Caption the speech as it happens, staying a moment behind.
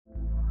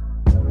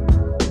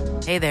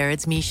Hey there,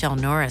 it's Michelle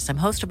Norris. I'm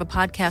host of a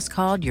podcast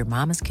called Your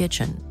Mama's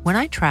Kitchen. When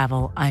I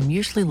travel, I'm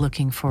usually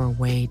looking for a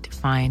way to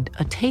find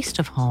a taste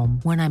of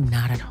home when I'm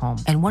not at home.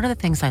 And one of the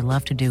things I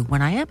love to do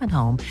when I am at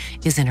home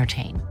is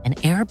entertain. And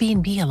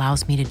Airbnb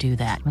allows me to do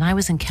that. When I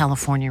was in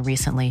California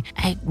recently,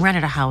 I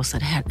rented a house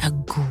that had a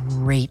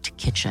great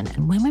kitchen.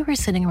 And when we were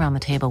sitting around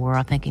the table, we were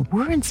all thinking,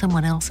 we're in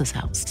someone else's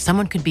house.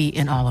 Someone could be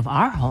in all of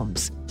our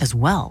homes as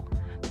well.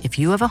 If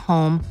you have a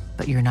home,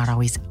 but you're not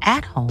always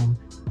at home,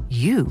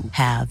 you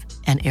have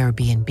an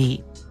Airbnb.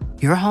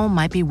 Your home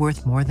might be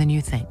worth more than you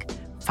think.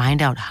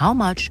 Find out how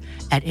much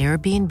at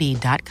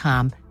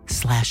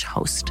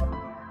airbnb.com/host.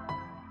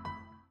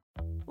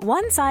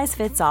 One size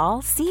fits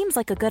all seems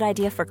like a good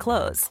idea for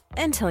clothes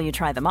until you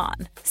try them on.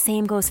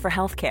 Same goes for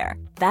healthcare.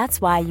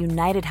 That's why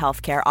United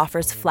Healthcare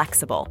offers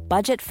flexible,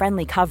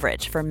 budget-friendly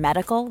coverage for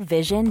medical,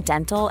 vision,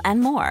 dental, and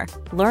more.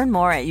 Learn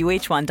more at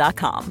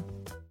uh1.com.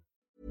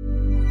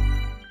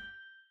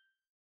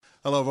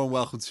 Hello everyone,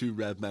 welcome to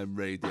Red Men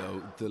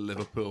Radio, the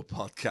Liverpool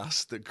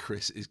podcast that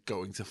Chris is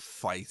going to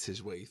fight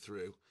his way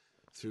through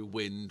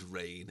wind,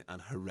 rain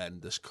and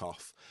horrendous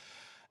cough.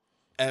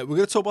 We're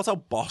going to talk about how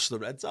boss the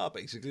Reds are,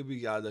 basically.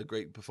 We had a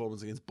great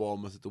performance against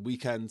Bournemouth at the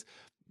weekend.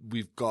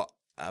 We've got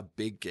a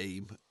big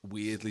game,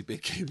 weirdly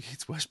big game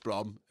against West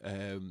Brom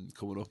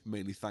coming up,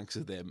 mainly thanks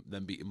to them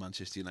beating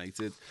Manchester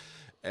United.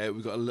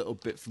 We've got a little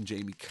bit from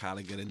Jamie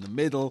Carragher in the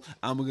middle,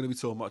 and we're going to be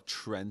talking about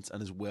Trent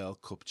and his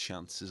World Cup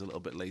chances a little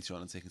bit later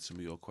on and taking some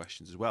of your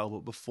questions as well.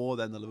 But before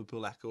then, the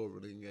Liverpool Echo are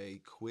running a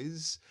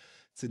quiz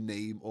to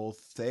name all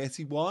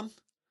 31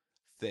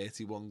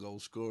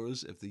 goal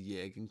scorers of the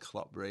Jurgen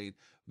Klopp reign.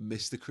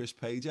 Mr. Chris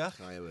Pajak.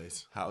 Hi,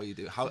 mate. How are you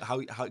doing?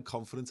 How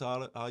confident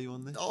are you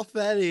on this? Not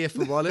very, if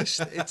I'm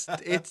honest.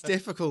 It's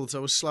difficult. I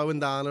was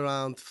slowing down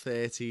around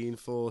 13,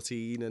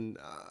 14, and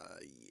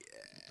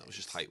That was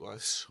just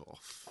height-wise.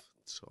 Tough.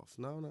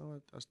 No,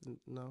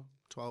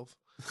 12.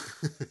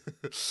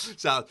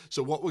 So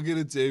what we're going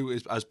to do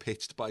is, as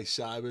pitched by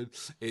Simon,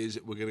 is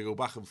we're going to go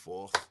back and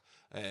forth,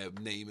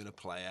 naming a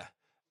player,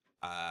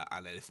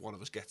 and then if one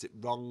of us gets it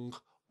wrong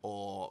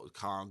or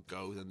can't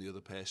go, then the other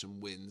person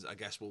wins. I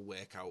guess we'll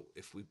work out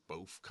if we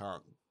both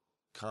can't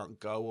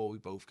go or we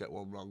both get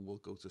one wrong, we'll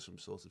go to some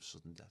sort of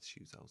sudden death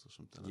shootout or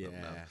something. I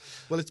don't know.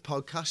 Well, it's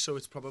podcast, so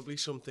it's probably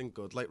something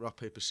good, like rock,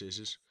 paper,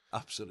 scissors.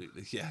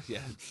 Absolutely, yeah.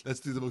 Let's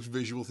do the most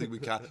visual thing we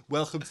can.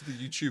 Welcome to the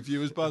YouTube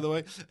viewers, by the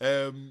way.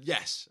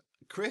 Yes,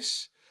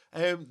 Chris,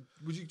 do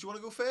you want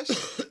to go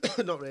first?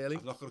 Not really.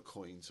 I've not got a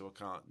coin, so I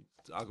can't.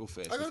 I'll go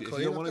first. I got a coin.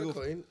 You don't want to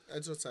go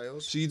heads or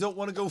tails. So you don't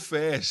want to go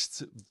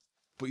first,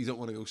 but you don't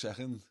want to go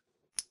second.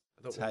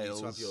 I don't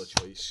Tails want you to have your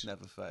choice.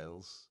 never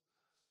fails,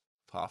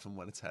 apart from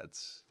when it's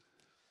heads.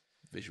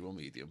 Visual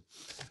medium.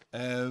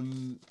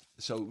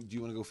 So do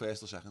you want to go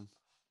first or second?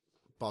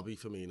 Bobby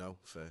Firmino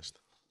first.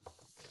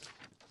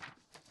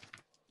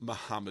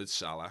 Mohamed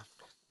Salah.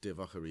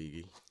 Divock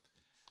Origi.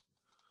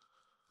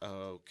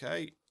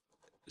 Okay.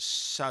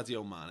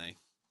 Sadio Mane.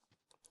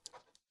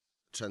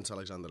 Trent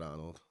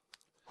Alexander-Arnold.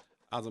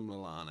 Adam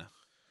Lallana.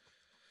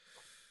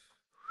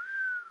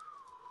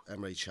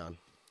 Emre Can.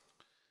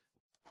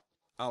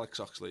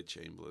 Alex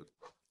Oxlade-Chamberlain.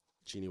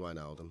 Gini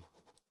Wijnaldum.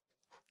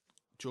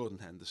 Jordan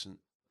Henderson.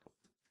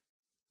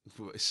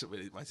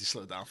 Might he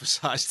slow down for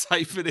size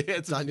typing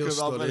here? Daniel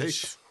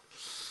Sturridge.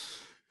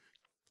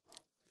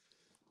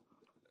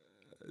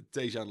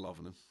 Dejan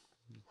Lovren.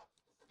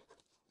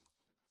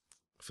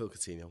 Phil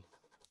Coutinho.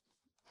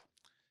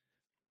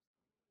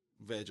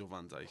 Virgil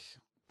van Dijk.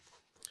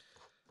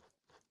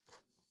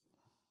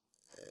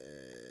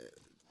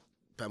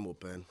 Ben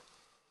Woodburn.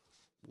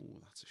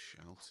 Ooh, that's a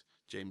shout.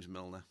 James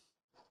Milner.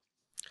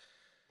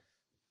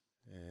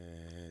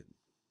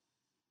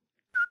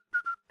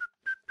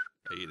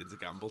 Are you into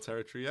gamble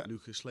territory yet?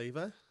 Lucas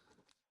Leiva.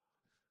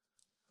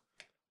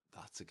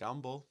 That's a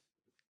gamble.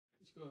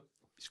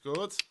 He's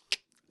good.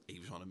 He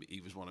was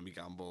one of my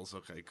gambles.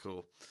 Okay,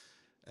 cool.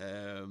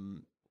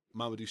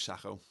 Mamadou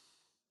Sakho.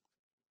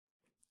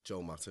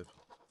 Joel Matip.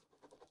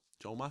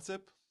 Joel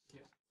Matip?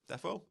 Yeah.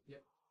 Defo?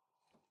 Yeah.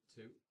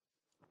 2.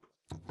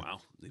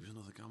 Wow, he was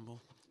another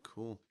gamble.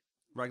 Cool.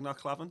 Ragnar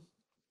Klavan?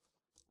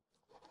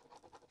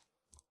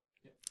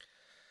 Yeah.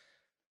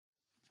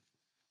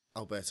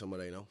 Alberto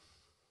Moreno.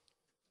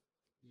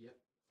 Yeah.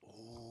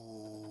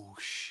 Oh,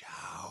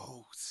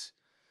 shout.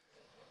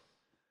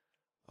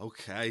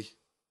 Okay.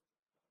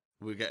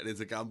 We're getting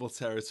into gamble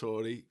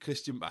territory.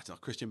 Christian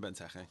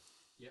Benteke.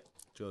 Yep.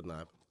 Jordan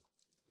Ibe.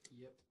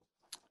 Yep.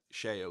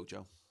 Shea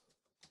Ojo.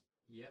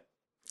 Yep.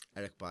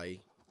 Eric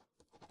Bailly.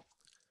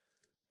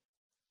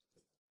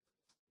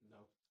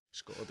 No.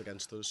 Scored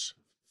against us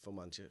for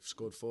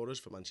scored for us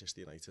for Manchester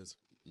United.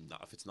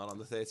 Not if it's not on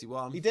the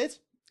 31. He did?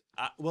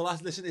 Well,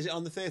 listen, is it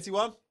on the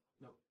 31?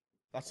 No.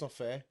 That's not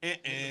fair.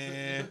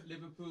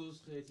 Liverpool's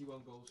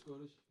 31 goal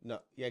scorers.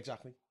 No, yeah,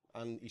 exactly.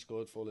 And he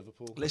scored for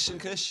Liverpool. Listen,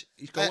 Chris,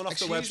 he's going off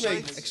the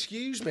website.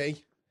 Excuse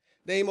me.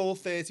 Name all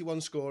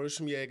 31 scorers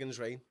from Jurgen's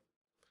reign.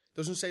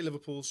 Doesn't say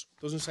Liverpool's.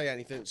 Doesn't say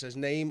anything. It says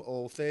name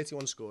all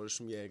 31 scorers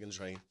from Jurgen's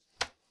reign.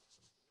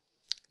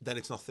 Then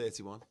it's not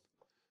 31.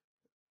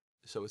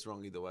 So it's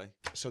wrong either way.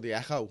 So the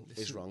echo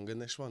is wrong in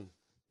this one.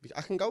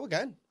 I can go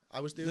again. I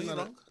was doing you're that.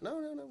 wrong. No,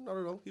 not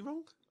at all. You're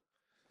wrong.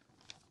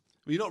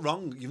 Well, you're not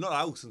wrong. You're not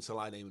out until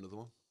I name another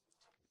one.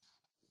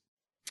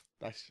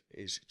 That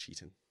is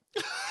cheating.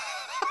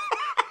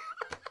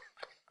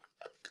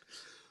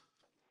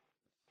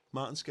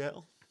 Martin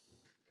Skirtle.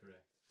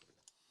 Correct.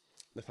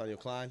 Nathaniel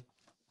Klein.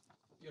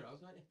 You're out,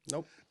 aren't you?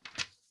 Nope.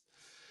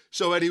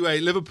 So anyway,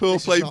 Liverpool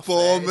This is played not fair.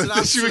 It's Bournemouth an this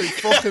absolute week.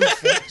 fucking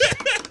fix.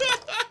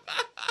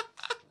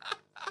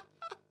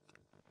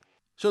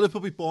 So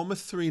Liverpool beat Bournemouth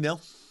 3-0.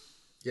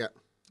 Yeah.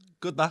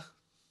 Good that.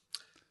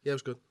 Yeah, it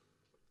was good.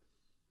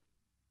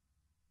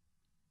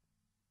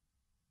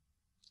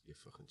 You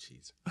fucking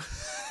cheat.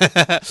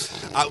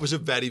 That was a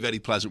very, very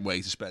pleasant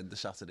way to spend the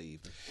Saturday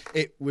evening.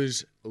 It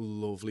was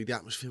lovely. The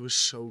atmosphere was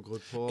so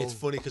good, Paul. It's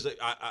funny because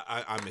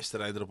I missed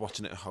it. I ended up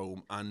watching it at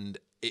home, and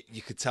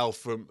you could tell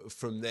from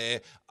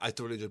there. I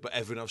thoroughly enjoyed it, but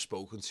everyone I've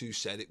spoken to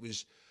said it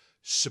was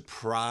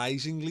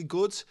surprisingly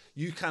good.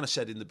 You kind of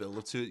said in the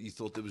build-up to it, you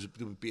thought there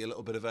would be a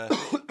little bit of a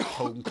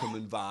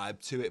homecoming vibe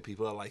to it.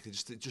 People are like, they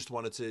just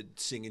wanted to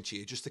sing and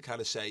cheer, just to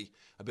kind of say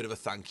a bit of a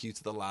thank you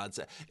to the lads.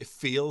 It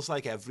feels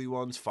like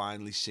everyone's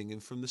finally singing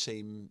from the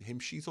same hymn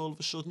sheet all of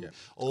a sudden. Yeah.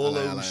 All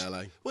LA, those,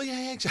 LA. well,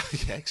 yeah, exactly.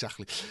 Yeah,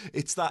 exactly.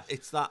 It's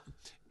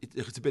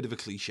a bit of a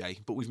cliche,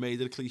 but we've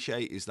made it a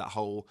cliche. Is that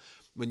whole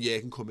when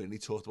Jurgen come in and he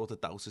talked about the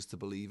doubters to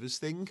believers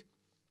thing?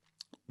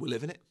 We're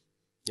living it.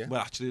 Yeah. We're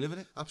actually living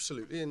it.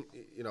 Absolutely, and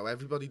you know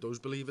everybody does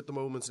believe at the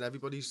moment, and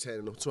everybody's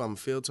turning up to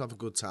Anfield to have a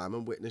good time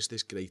and witness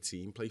this great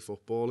team play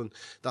football, and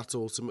that's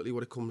ultimately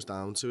what it comes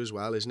down to as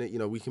well, isn't it? You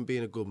know, we can be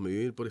in a good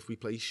mood, but if we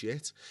play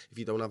shit, if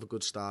you don't have a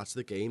good start to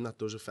the game, that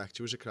does affect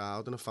you as a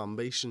crowd and a fan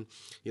base. And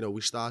you know,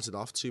 we started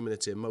off 2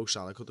 minutes in, Mo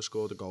Salah could have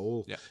scored a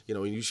goal. Yeah. You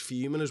know, and he was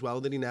fuming as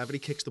well that he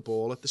kicks the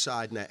ball at the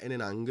side netting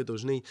in anger,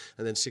 doesn't he?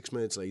 And then 6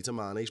 minutes later,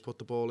 Mane's put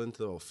the ball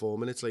into, or 4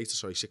 minutes later,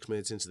 sorry, 6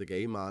 minutes into the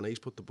game, Mane's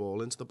put the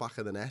ball into the back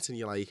of the net, and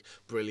you're like,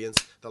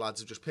 brilliant. The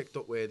lads have just picked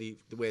up where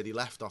they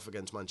left off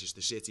against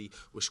Manchester City.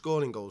 We're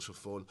scoring goals for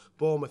fun.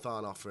 Bournemouth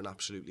aren't offering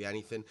absolutely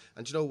anything.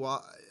 And do you know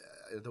what?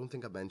 I don't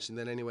think I mentioned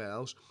it anywhere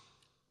else,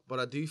 but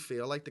I do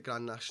feel like the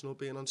Grand National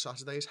being on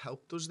Saturday has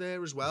helped us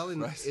there as well. In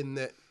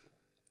that,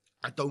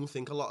 I don't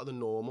think a lot of the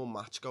normal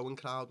match-going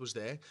crowd was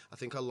there. I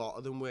think a lot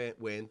of them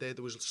weren't there.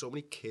 There was so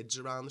many kids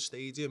around the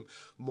stadium,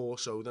 more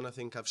so than I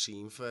think I've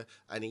seen for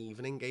an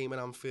evening game at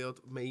Anfield.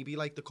 Maybe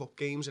like the cup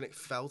games, and it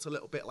felt a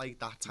little bit like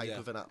that type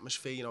of an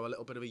atmosphere. You know, a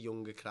little bit of a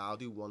younger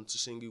crowd who want to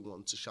sing, who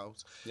want to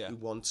shout, who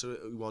want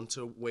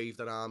to wave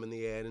their arm in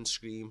the air and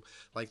scream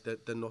like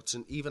the nuts.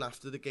 And even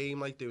after the game,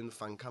 like doing the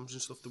fan cams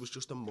and stuff, there was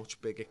just a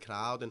much bigger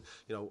crowd. And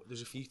you know,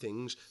 there's a few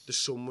things. The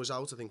sun was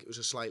out. I think it was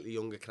a slightly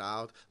younger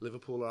crowd.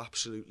 Liverpool are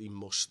absolutely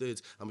mustard,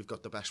 and we've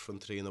got the best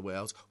front three in the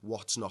world.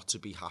 What's not to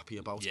be happy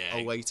about? Yeah.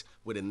 Oh wait,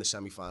 we're in the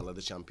semi-final of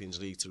the Champions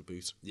League to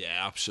boot.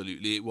 Yeah,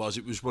 absolutely. It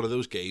was one of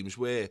those games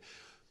where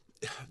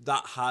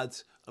that had.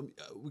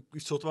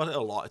 We've talked about it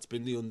a lot. It's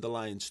been the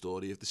underlying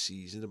story of the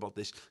season about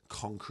this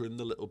conquering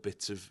the little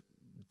bits of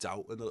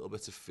doubt and a little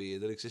bit of fear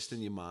that exist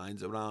in your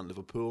mind around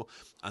Liverpool,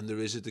 and there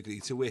is a degree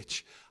to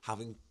which,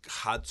 having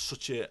had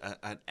such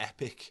an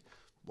epic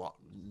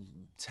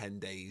 10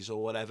 days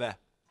or whatever,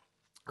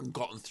 and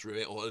gotten through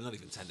it, or not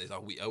even 10 days,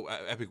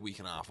 epic week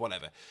and a half,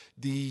 whatever.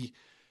 You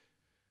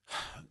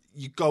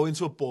go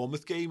into a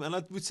Bournemouth game,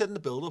 and we said in the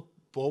build-up,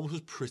 Bournemouth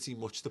was pretty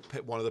much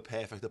one of the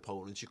perfect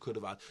opponents you could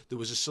have had. There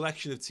was a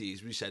selection of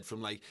teams, we said,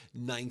 from like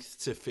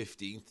 9th to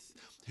 15th,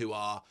 who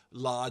are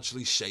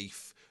largely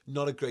safe,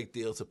 not a great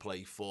deal to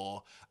play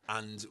for,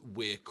 and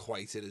we're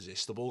quite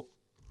irresistible.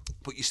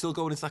 But you're still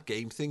going into that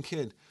game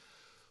thinking,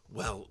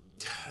 well,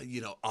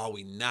 you know, are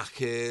we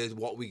knackered?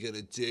 What are we going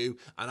to do?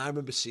 And I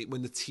remember seeing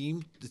when the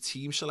team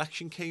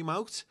selection came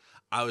out,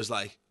 I was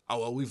like, oh,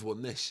 well, we've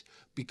won this.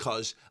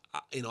 Because,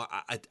 you know,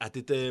 I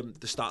did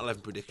the start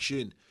 11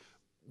 prediction.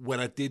 When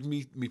I did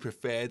me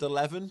preferred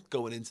 11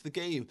 going into the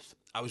game,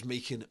 I was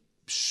making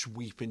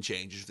sweeping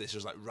changes. This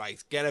was like,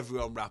 right, get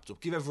everyone wrapped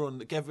up. Give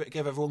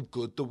everyone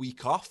good the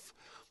week off,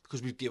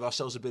 because we give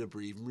ourselves a bit of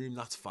breathing room.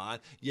 That's fine.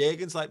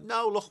 Jurgen's like,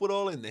 no, look, we're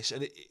all in this.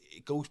 And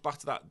it goes back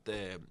to that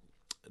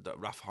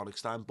Ralph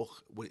Honigstein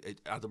book.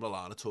 Adam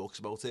Lallana talks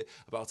about it,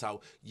 about how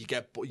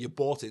you're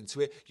bought into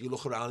it. You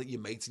look around at your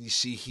mates and you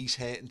see he's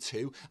hurting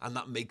too, and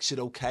that makes it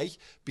okay,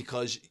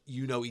 because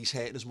you know he's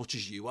hurting as much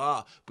as you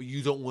are, but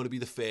you don't want to be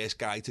the first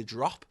guy to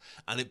drop.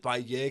 And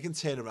by Jurgen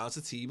turning around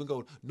to the team and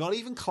going, not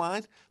even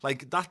Klein,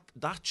 like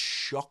that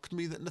shocked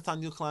me that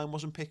Nathaniel Klein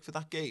wasn't picked for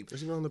that game.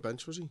 Was he not on the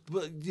bench? Was he?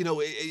 But you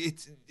know,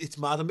 it's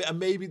mad, and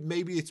maybe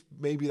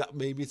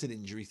it's an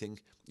injury thing.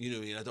 You know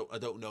what I mean? I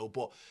don't know,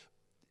 but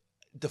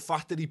the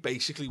fact that he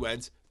basically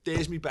went,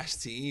 there's my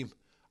best team,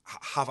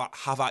 have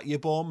at you,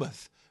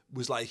 Bournemouth,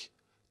 was like,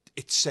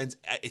 it sent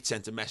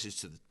a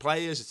message to the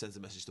players, it sent a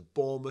message to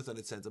Bournemouth, and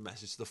it sent a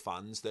message to the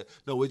fans that,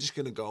 no, we're just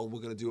going to go and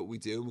we're going to do what we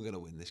do and we're going to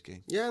win this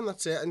game. Yeah, and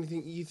that's it. And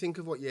you think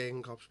of what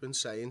Jurgen Klopp's been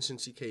saying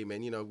since he came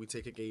in, you know, we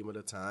take a game at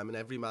a time, and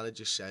every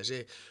manager says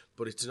it,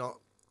 but it's not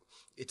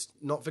it's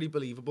not very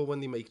believable when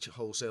they make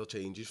wholesale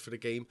changes for the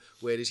game,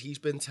 whereas he's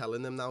been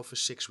telling them now for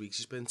 6 weeks,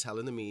 he's been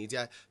telling the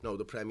media, no,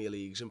 the Premier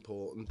League's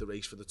important, the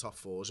race for the top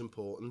four is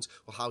important.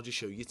 Well, how do you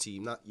show your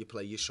team that? You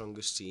play your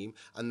strongest team,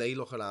 and they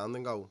look around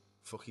and go,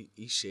 fuck,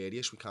 he's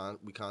serious, we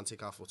can't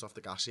take our foot off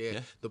the gas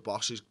here. The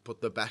boss has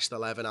put the best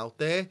 11 out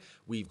there,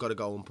 we've got to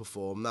go and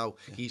perform now.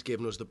 He's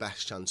given us the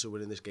best chance of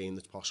winning this game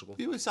that's possible.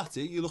 Yeah, it's that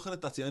it. You're looking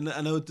at that, and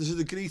I know there's a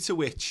degree to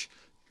which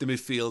the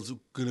midfield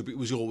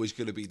was always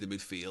going to be the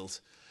midfield.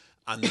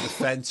 And the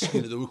defence,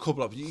 there were a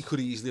couple of... You could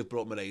easily have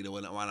brought Moreno,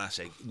 and when I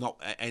say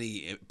not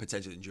any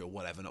potential injury or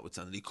whatever,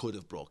 notwithstanding, he could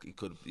have,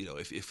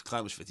 if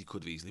Klein was fit, he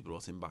could have easily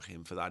brought him back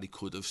in for that. He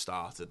could have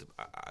started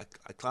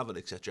a Claver,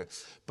 etc.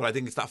 But I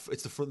think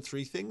it's the front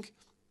three thing.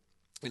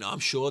 I'm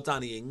sure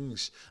Danny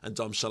Ings and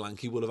Dom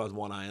Solanke would have had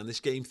one eye on this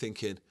game,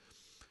 thinking,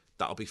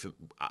 that'll be for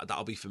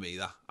me,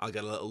 that. I'll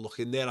get a little look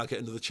in there, I'll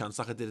get another chance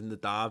like I did in the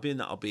derby, and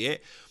that'll be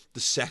it.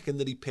 The second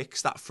that he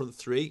picks that front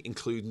three,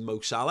 including Mo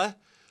Salah,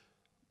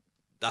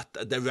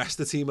 that the rest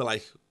of the team are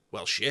like,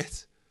 well,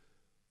 shit.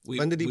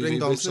 When did he bring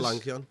Dom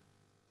Solanke on?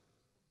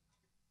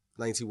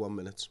 91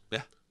 minutes.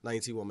 Yeah.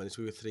 91 minutes,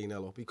 we were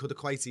 3-0 up. He could have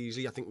quite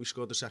easily, I think we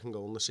scored the second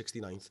goal in the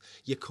 69th.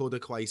 You could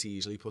have quite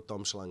easily put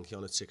Dom Solanke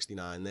on at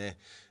 69 there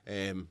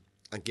and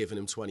given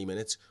him 20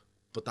 minutes.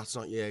 But that's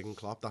not Jurgen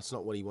Klopp. That's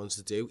not what he wants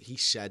to do. He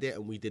said it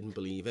and we didn't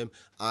believe him.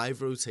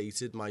 I've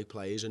rotated my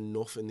players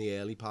enough in the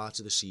early part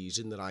of the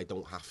season that I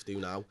don't have to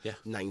now.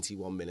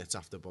 91 minutes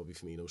after Bobby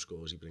Firmino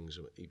scores, he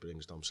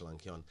brings Dom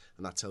Solanke on.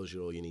 And that tells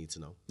you all you need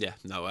to know. Yeah,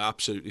 no,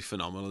 absolutely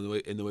phenomenal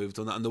in the way we've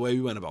done that. And the way we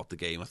went about the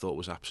game, I thought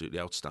was absolutely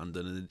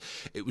outstanding. And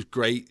it was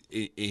great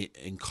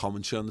in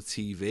commentary on the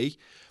TV.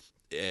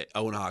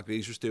 Owen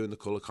Hargreaves was doing the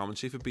colour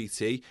commentary for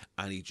BT,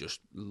 and he just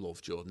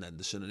loved Jordan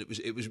Henderson, and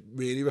it was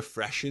really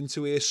refreshing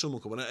to hear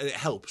someone come on, and it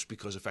helps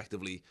because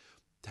effectively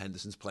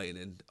Henderson's playing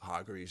in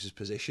Hargreaves'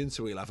 position,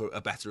 so he'll have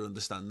a better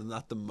understanding of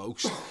that than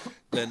most,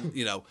 than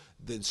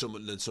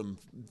some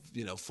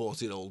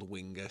 40-year-old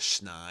winger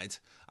snide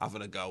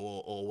having a go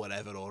or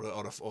whatever, or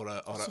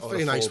a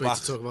very nice way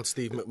to talk about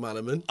Steve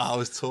McManaman. I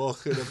was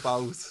talking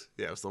about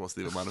I was talking about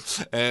Steve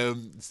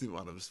McManaman. Steve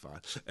McManaman's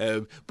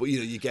fine, but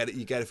you get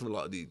it from a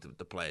lot of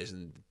the players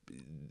and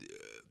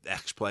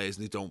ex-players,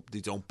 and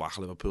they don't back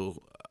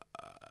Liverpool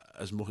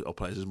as much, or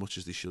players as much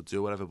as they should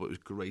do, whatever. But it was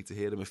great to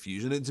hear them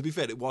effusing. And to be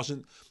fair, it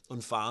wasn't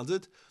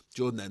unfounded.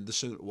 Jordan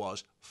Henderson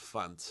was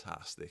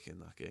fantastic in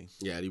that game.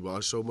 Yeah, he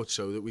was, so much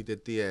so that we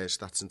did the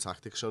stats and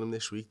tactics on him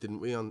this week, didn't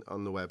we, on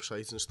the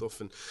website and stuff.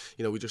 And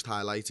we just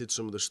highlighted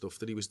some of the stuff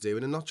that he was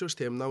doing, and not just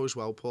him now as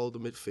well, Paul, the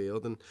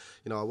midfield. And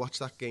I watched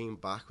that game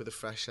back with a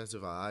fresh set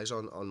of eyes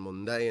on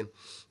Monday, and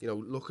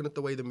looking at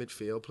the way the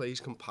midfield plays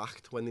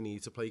compact when they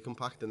need to play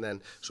compact, and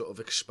then sort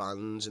of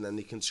expands and then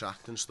they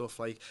contract and stuff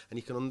like. And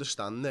you can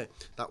understand that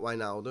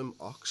Wijnaldum,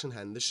 Ox and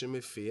Henderson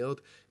midfield,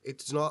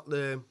 it's not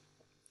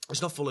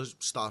full of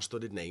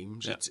star-studded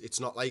names. Yeah. It's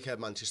not like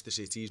Manchester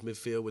City's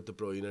midfield with De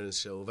Bruyne and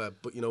Silva.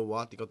 But you know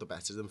what? They got the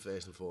better of them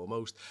first and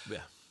foremost. Yeah.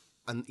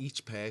 And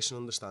each person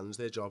understands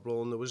their job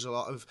role. And there was a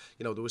lot of,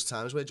 there was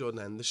times where Jordan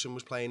Henderson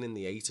was playing in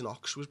the 8 and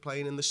Ox was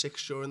playing in the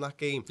 6 during that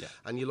game. Yeah.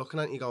 And you're looking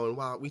at it and you're going,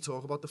 wow, we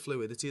talk about the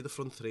fluidity of the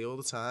front three all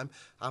the time.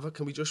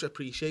 Can we just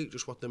appreciate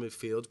just what the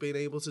midfield's been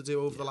able to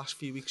do over the last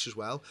few weeks as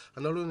well?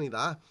 And not only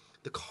that,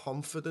 the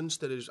confidence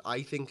that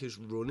I think is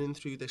running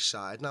through this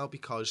side now,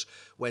 because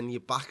when your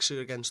backs are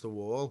against the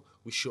wall,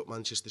 we shut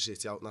Manchester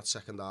City out in that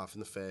second half in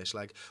the first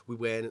leg.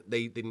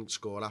 They didn't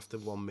score after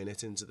 1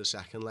 minute into the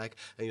second leg,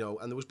 and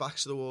there was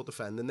backs to the wall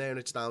defending there, and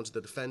it's down to the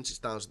defence, it's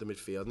down to the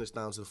midfield, and it's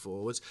down to the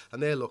forwards,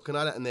 and they're looking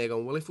at it and they're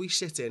going, well, if we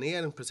sit in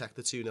here and protect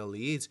the 2-0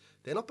 lead,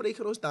 they're not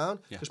breaking us down,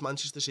 because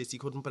Manchester City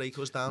couldn't break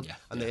us down,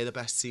 and they're the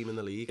best team in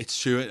the league. It's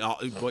true.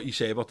 What you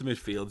say about the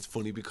midfield, it's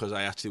funny, because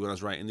when I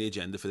was writing the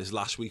agenda for this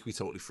last week, we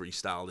totally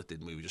freestyled it,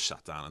 didn't we? We just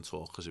sat down and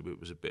talked because it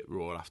was a bit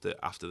raw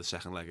after the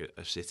second leg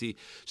of City.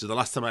 So the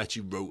last time I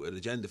actually wrote an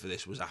agenda for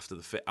this was after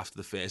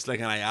the first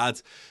leg, and I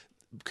had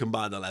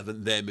combined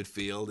 11. Their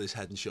midfield is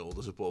head and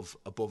shoulders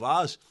above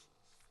ours.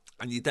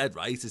 And you're dead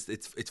right.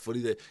 It's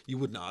funny that you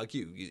wouldn't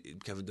argue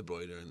Kevin De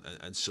Bruyne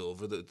and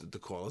Silva, the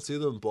quality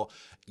of them, but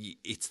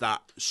it's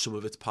that sum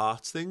of its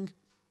parts thing.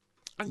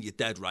 And you're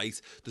dead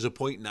right. There's a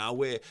point now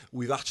where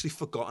we've actually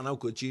forgotten how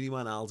good Gini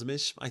Wijnaldum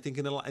is, I think,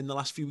 in the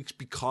last few weeks,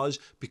 because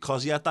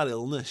he had that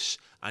illness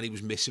and he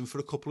was missing for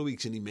a couple of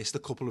weeks, and he missed a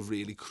couple of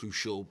really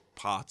crucial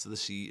parts of the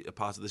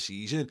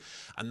season.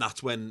 And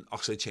that's when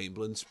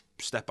Oxlade-Chamberlain's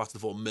step back to the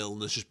fore.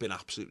 Milner's just been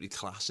absolutely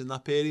class in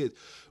that period.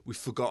 We've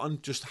forgotten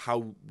just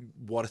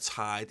what a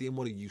tidy and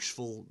what a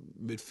useful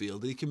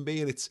midfielder he can be,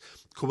 and it's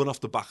coming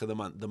off the back of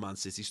the Man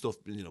City stuff.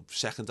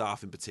 Second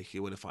half in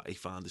particular, when he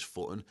found his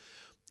footing.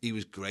 He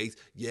was great.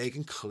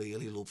 Jurgen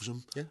clearly loves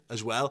him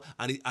as well.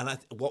 And I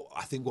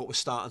think what we're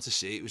starting to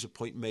see, it was a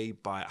point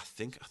made by, I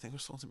think I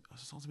was talking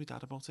to my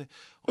dad about it,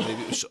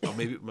 or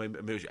maybe it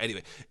was,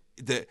 anyway,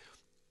 that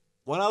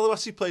Wijnaldum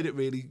actually played it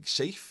really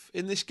safe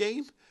in this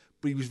game,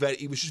 but he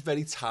was just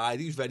very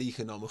tidy, he was very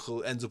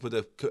economical, ends up with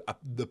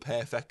the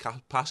perfect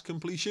pass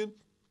completion.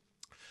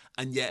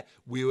 And yet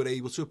we were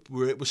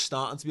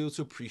starting to be able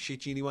to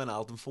appreciate Gini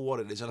Wijnaldum for what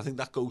it is. And I think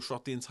that goes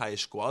throughout the entire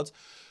squad.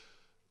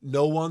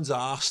 No one's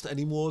asked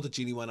anymore that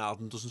Gini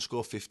Wijnaldum doesn't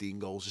score 15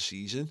 goals a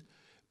season,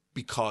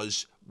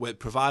 because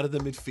provided the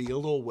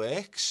midfield all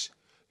works,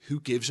 who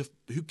gives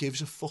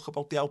a fuck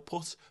about the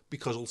output?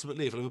 Because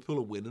ultimately, if Liverpool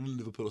are winning and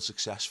Liverpool are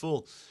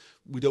successful,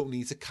 we don't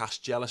need to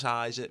cast jealous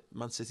eyes at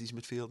Man City's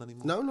midfield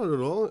anymore. No, not at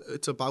all.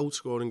 It's about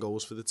scoring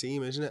goals for the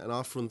team, isn't it? And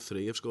our front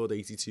three have scored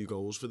 82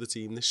 goals for the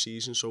team this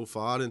season so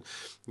far. And,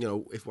 you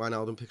know, if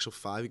Wijnaldum picks up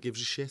 5, it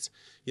gives a shit.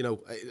 You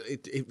know,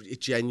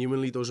 it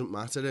genuinely doesn't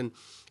matter. And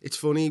it's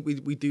funny,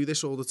 we do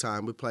this all the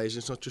time with players.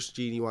 It's not just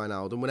Gini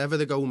Wijnaldum. Whenever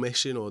they go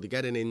missing or they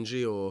get an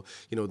injury or,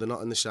 you know, they're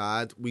not on the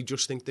side, we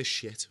just think they're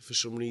shit for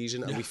some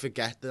reason. And we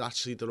forget that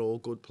actually they're all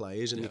good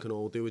players and they can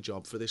all do a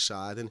job for this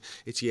side. And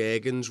it's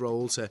Jurgen's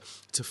role to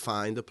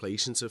find a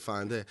place and to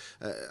find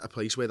a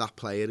place where that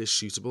player is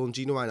suitable. And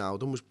Gini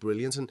Wijnaldum was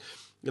brilliant. And,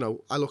 you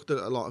know, I looked at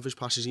a lot of his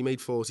passes. He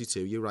made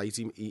 42. You're right.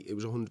 It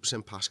was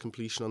 100% pass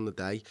completion on the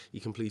day. He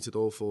completed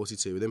all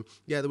 42 of them.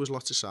 Yeah, there was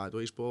lots of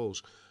sideways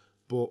balls,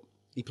 but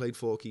he played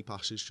 4 key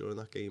passes during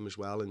that game as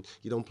well. And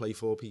you don't play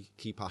 4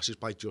 key passes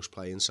by just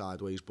playing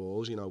sideways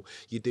balls. You know,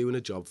 you're doing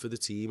a job for the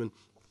team. And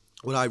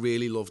what I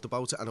really loved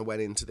about it, and I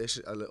went into this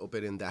a little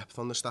bit in depth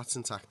on the stats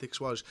and tactics,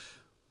 was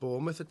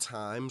Bournemouth at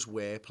times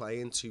were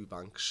playing 2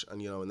 banks,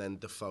 and, you know, and then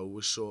Defoe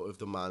was sort of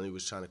the man who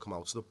was trying to come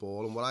out to the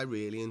ball. And what I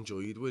really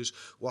enjoyed was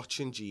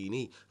watching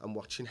Gini and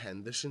watching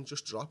Henderson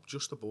just drop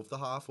just above the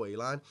halfway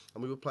line.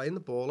 And we were playing the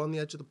ball on the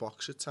edge of the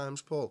box at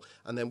times, Paul,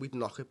 and then we'd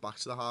knock it back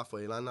to the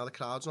halfway line. Now the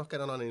crowd's not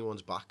getting on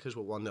anyone's back because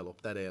we're 1-0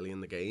 up there early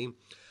in the game.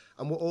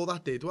 And what all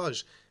that did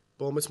was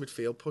Bournemouth's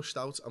midfield pushed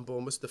out and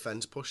Bournemouth's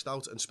defence pushed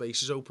out and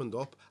spaces opened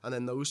up, and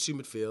then those 2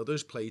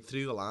 midfielders played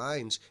through the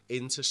lines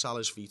into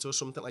Salah's feet or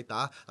something like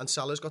that, and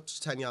Salah's got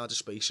 10 yards of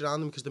space around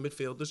them because the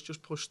midfielders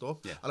just pushed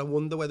up. And I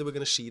wonder whether we're going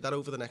to see that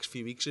over the next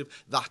few weeks,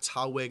 if that's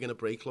how we're going to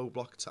break low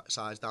block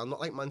sides down. Not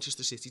like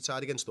Manchester City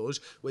tried against us,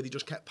 where they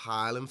just kept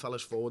piling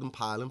fellas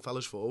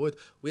forward.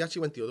 We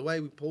actually went the other way.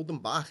 We pulled them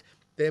back.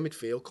 Their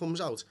midfield comes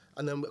out,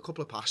 and then a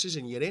couple of passes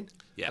and you're in.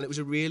 And it was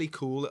a really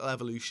cool little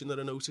evolution that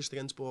I noticed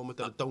against Bournemouth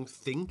that I don't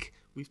think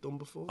we've done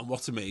before. And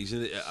what's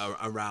amazing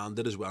around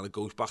it as well, it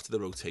goes back to the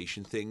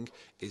rotation thing,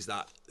 is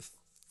that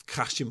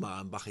cast your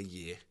mind back a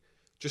year,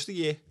 just a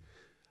year,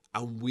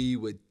 and we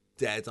were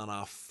dead on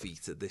our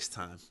feet at this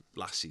time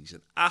last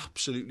season,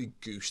 absolutely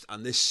goosed,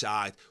 and this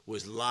side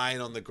was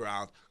lying on the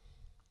ground,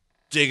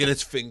 digging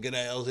its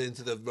fingernails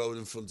into the road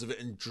in front of it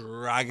and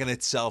dragging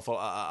itself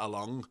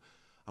along.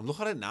 I'm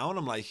looking at it now and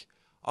I'm like,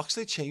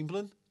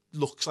 Oxlade-Chamberlain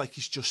looks like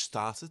he's just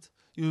started.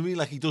 You know what I mean?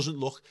 Like,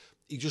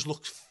 he just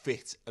looks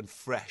fit and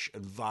fresh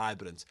and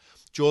vibrant.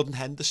 Jordan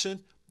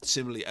Henderson,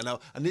 similarly, and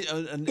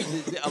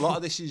a lot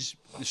of this is,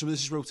 some of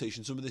this is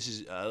rotation, some of this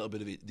is a little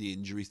bit of the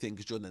injury thing,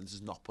 because Jordan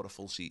Henderson's not put a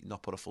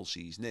full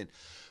season in.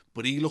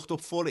 But he looked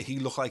up for it. He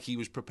looked like he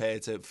was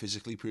prepared to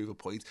physically prove a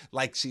point.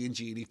 Like seeing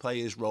Gini play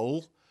his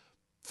role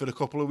for a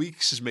couple of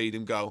weeks has made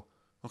him go,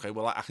 okay,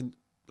 well, I can.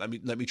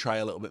 Let me try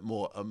a little bit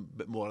more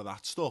of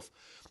that stuff.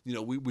 You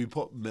know,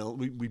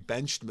 we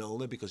benched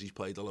Milner because he's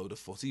played a load of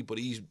footy, but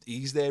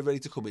he's there ready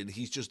to come in.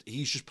 He's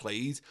just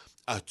played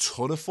a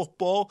ton of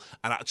football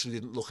and actually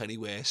didn't look any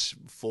worse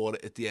for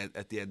it at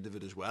the end of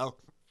it as well.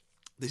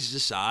 This is a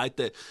side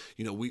that,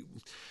 you know,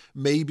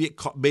 maybe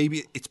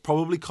it's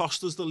probably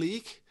cost us the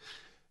league,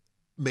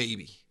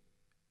 maybe,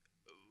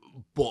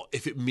 but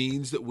if it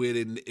means that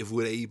if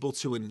we're able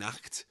to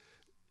enact.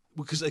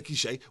 Because, like you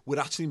say,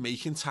 we're actually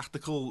making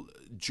tactical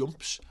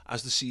jumps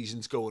as the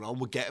season's going on.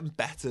 We're getting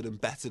better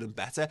and better and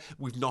better.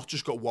 We've not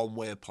just got one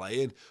way of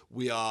playing.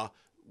 We are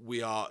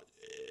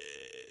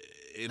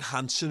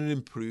enhancing and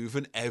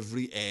improving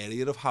every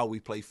area of how we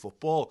play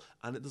football.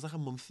 And there's like a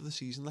month of the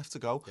season left to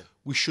go. Yeah.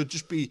 We should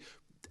just be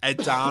head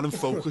down and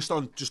focused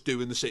on just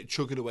doing the same,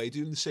 chugging away,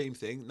 doing the same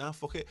thing. Nah,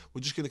 fuck it.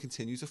 We're just going to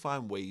continue to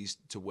find ways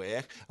to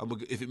work.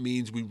 And if it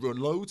means we run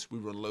loads, we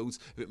run loads.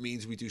 If it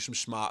means we do some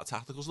smart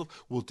tactical stuff,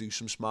 we'll do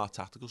some smart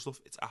tactical stuff.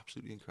 It's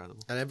absolutely incredible.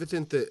 And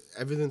everything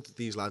that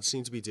these lads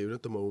seem to be doing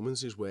at the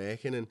moment is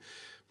working, and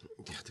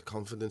the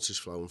confidence is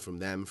flowing from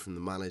them, from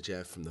the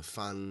manager, from the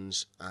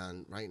fans,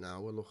 and right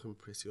now we're looking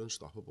pretty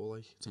unstoppable.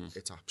 Like,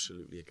 it's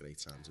absolutely a great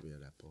time to be a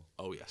Red Bull.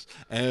 Oh yes.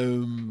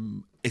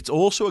 It's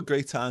also a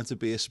great time to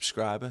be a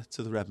subscriber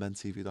to the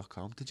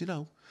redmentv.com. Did you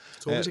know?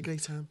 It's always a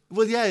great time.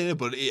 Well, yeah,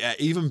 but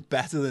even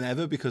better than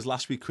ever, because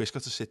last week Chris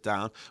got to sit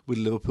down with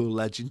Liverpool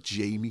legend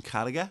Jamie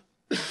Carragher.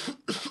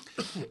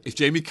 If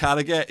Jamie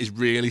Carragher is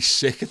really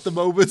sick at the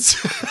moment,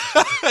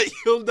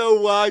 you'll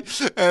know why.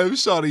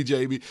 Sorry,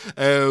 Jamie.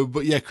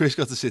 But yeah, Chris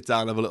got to sit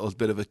down and have a little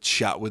bit of a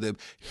chat with him.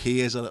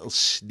 Here's a little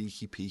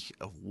sneaky peek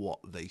of what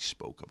they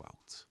spoke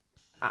about.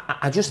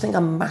 I just think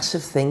a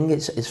massive thing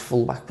is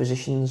full-back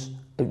positions.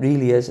 It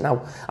really is.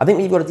 Now, I think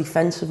when you've got a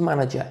defensive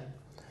manager,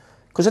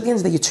 because at the end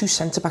of the day, your 2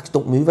 centre-backs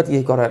don't move.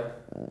 You've got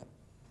an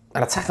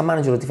attacking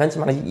manager or a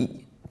defensive manager.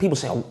 people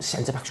say, oh,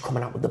 centre-backs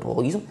coming out with the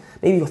ball. Maybe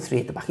you've got 3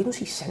 at the back. You don't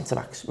see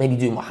centre-backs maybe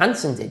doing what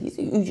Hansen did.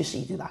 You just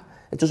see do that.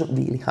 It doesn't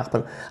really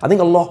happen. I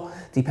think a lot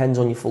depends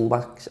on your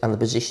full-backs and the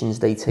positions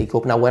they take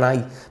up. Now, when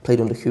I played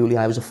under Cooley,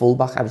 I was a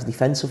full-back. I was a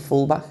defensive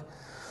full-back.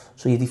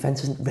 So your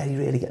defence isn't very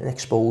rarely getting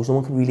exposed. No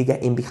one can really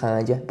get in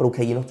behind you. But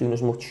okay, you're not doing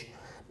as much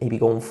maybe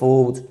going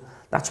forward.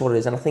 That's what it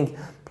is. And I think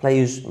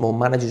players, more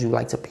managers who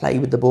like to play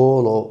with the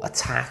ball or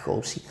attack,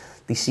 or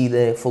they see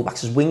their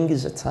full-backs as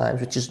wingers at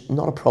times, which is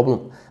not a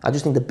problem. I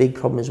just think the big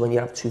problem is when you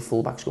have 2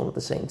 full-backs going at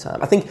the same time.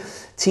 I think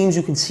teams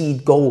who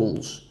concede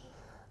goals,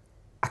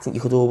 I think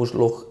you could always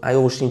look, I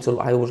always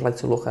like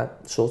to look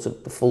at sort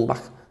of the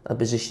full-back and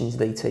positions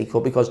they take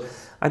up, because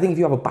I think if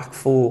you have a back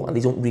 4 and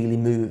they don't really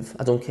move,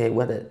 I don't care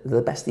whether they're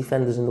the best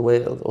defenders in the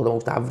world or the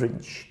most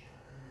average,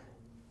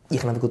 you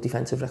can have a good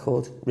defensive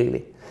record,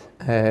 really.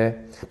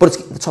 But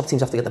the top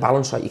teams have to get the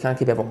balance right. You can't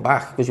keep everyone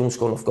back because you won't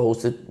score enough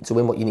goals to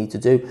win what you need to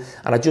do.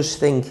 And I just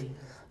think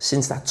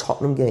since that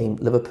Tottenham game,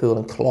 Liverpool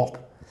and Klopp,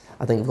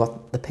 I think we've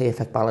got the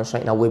perfect balance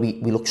right now where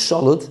we look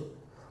solid,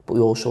 but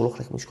we also look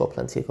like we score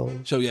plenty of goals.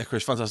 So yeah,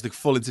 Chris, fantastic.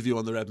 Full interview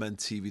on the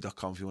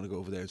redmentv.com. If you want to go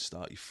over there and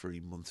start your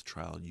 3-month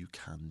trial, you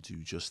can do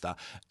just that.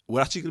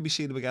 We're actually going to be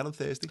seeing him again on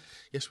Thursday.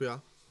 Yes, we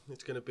are.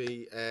 It's going to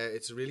be,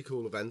 it's a really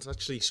cool event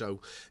actually. So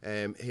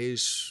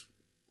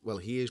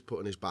he is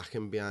putting his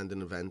backing behind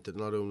an event that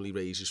not only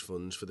raises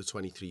funds for the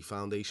 23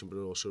 Foundation, but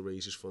it also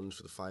raises funds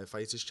for the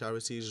firefighters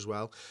charities as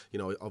well. You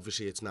know,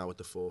 obviously it's now at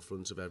the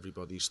forefront of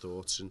everybody's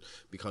thoughts, and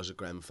because of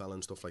Grenfell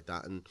and stuff like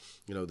that. And,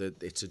 you know,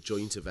 it's a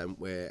joint event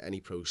where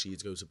any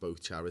proceeds go to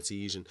both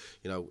charities. And,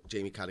 you know,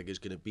 Jamie Carragher's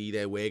going to be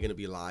there. We're going to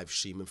be live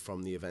streaming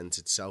from the event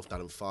itself.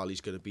 Darren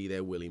Farley's going to be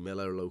there. Willie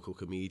Miller, a local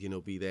comedian,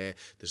 will be there.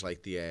 There's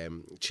like the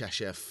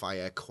Cheshire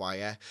Fire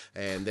Choir,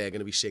 and they're going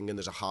to be singing.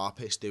 There's a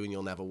harpist doing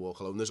You'll Never Walk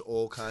Alone. There's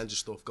all kinds of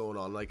stuff going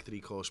on, like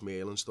 3-course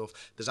meal and stuff.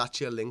 There's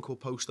actually a link. We'll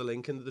post a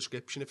link in the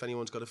description if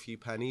anyone's got a few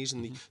pennies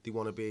and they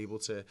want to be able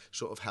to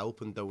sort of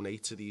help and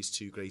donate to these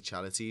 2 great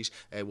charities.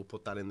 We'll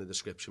put that in the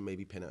description,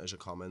 maybe pin it as a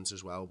comment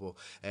as well. But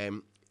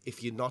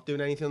if you're not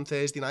doing anything on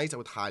Thursday night, I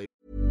would highly...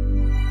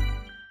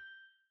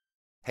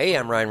 Hey,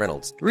 I'm Ryan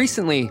Reynolds.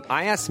 Recently,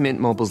 I asked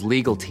Mint Mobile's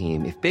legal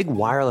team if big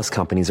wireless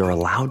companies are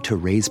allowed to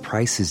raise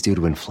prices due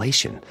to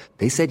inflation.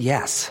 They said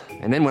yes.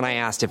 And then when I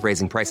asked if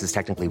raising prices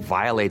technically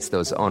violates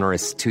those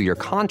onerous 2-year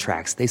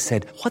contracts, they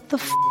said, what the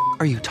f***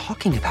 are you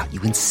talking about,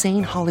 you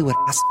insane Hollywood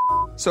ass f-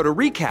 So to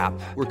recap,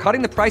 we're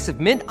cutting the price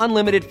of Mint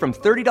Unlimited from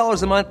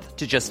 $30 a month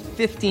to just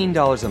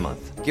 $15 a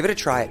month. Give it a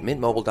try at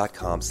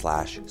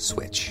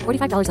mintmobile.com/switch.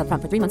 $45 up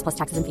front for 3 months plus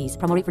taxes and fees.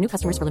 Promo rate for new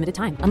customers for limited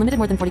time. Unlimited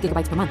more than 40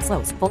 gigabytes per month.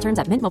 Slows full terms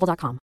at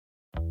mintmobile.com.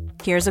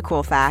 Here's a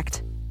cool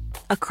fact.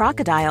 A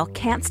crocodile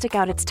can't stick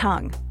out its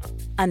tongue.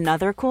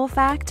 Another cool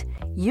fact,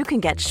 you can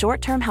get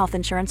short-term health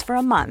insurance for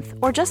a month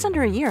or just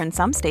under a year in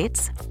some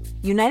states.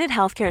 United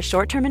Healthcare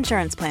short-term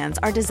insurance plans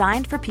are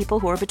designed for people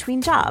who are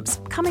between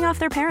jobs, coming off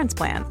their parents'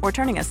 plan, or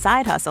turning a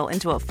side hustle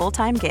into a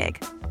full-time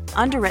gig.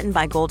 Underwritten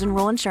by Golden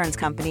Rule Insurance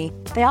Company,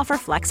 they offer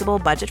flexible,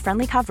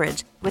 budget-friendly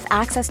coverage with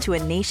access to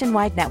a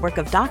nationwide network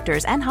of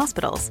doctors and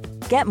hospitals.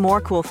 Get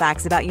more cool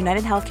facts about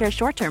United Healthcare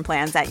short-term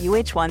plans at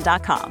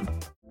uh1.com.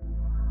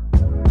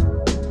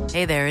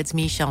 Hey there, it's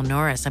Michelle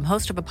Norris. I'm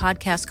host of a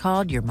podcast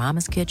called Your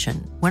Mama's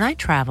Kitchen. When I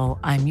travel,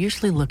 I'm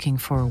usually looking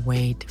for a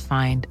way to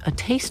find a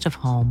taste of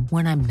home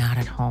when I'm not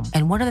at home.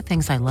 And one of the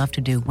things I love to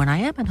do when I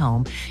am at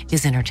home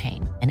is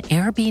entertain. And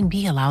Airbnb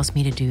allows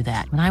me to do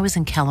that. When I was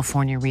in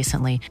California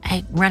recently,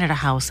 I rented a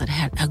house that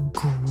had a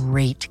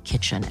great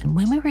kitchen. And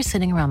when we were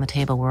sitting around the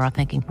table, we were all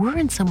thinking, we're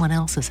in someone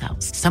else's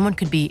house. Someone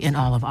could be in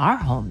all of our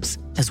homes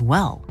as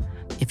well.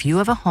 If you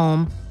have a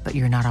home, but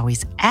you're not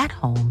always at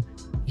home,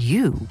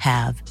 you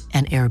have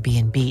an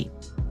Airbnb.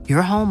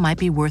 Your home might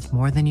be worth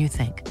more than you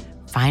think.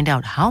 Find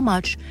out how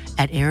much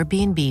at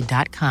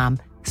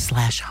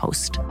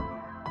airbnb.com/host.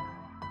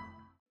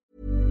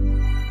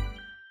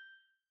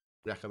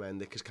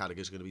 Recommend it because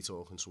Carragher's going to be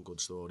talking some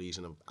good stories,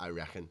 and I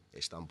reckon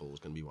Istanbul is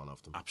going to be one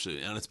of them.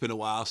 Absolutely, and it's been a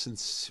while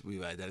since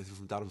we've heard anything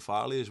from Darren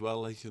Farley as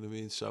well, like, you know what I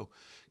mean? So,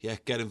 yeah,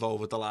 get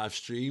involved with the live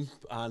stream,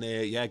 and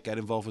get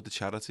involved with the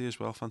charity as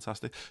well.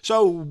 Fantastic.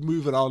 So,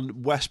 moving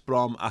on, West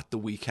Brom at the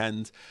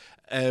weekend.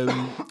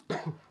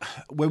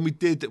 When we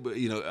did,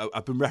 you know,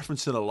 I've been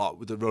referencing a lot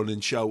with the running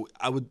show.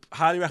 I would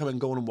highly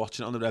recommend going and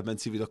watching it on the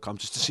redmentv.com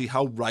just to see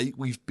how right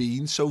we've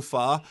been so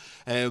far.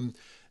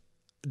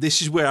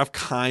 This is where I've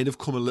kind of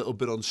come a little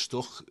bit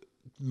unstuck,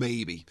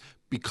 maybe,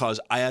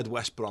 because I had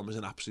West Brom as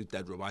an absolute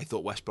dead rubber. I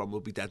thought West Brom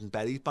would be dead and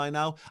buried by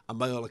now, and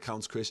by all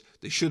accounts, Chris,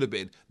 they should have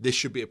been. This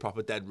should be a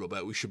proper dead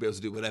rubber. We should be able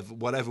to do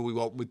whatever we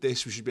want with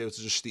this. We should be able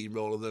to just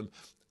steamroller them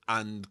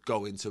and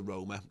go into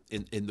Roma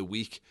in the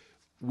week.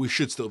 We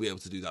should still be able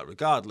to do that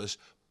regardless,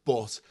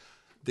 but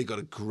they got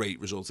a great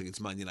result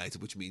against Man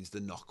United, which means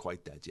they're not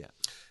quite dead yet.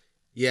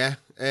 Yeah,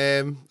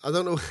 I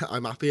don't know.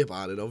 I'm happy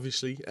about it,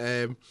 obviously.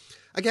 Again,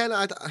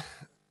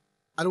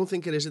 I don't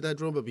think it is a dead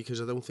rubber because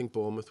I don't think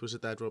Bournemouth was a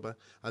dead rubber.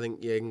 I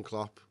think Jurgen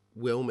Klopp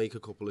will make a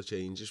couple of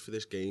changes for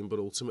this game, but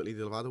ultimately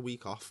they'll have had a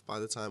week off by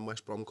the time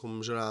West Brom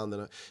comes around,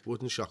 and it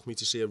wouldn't shock me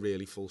to see a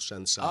really full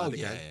strength side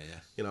again. Yeah.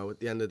 You know, at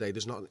the end of the day,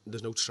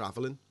 there's no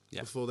travelling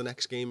before the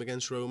next game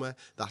against Roma.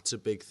 That's a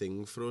big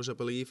thing for us, I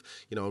believe.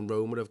 You know, and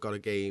Roma have got a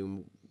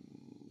game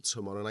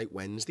tomorrow night,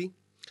 Wednesday,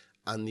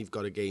 and they've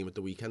got a game at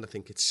the weekend. I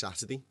think it's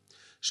Saturday.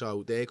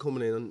 So they're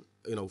coming in,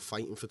 you know,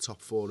 fighting for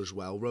top four as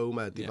well.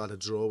 Roma, they've had a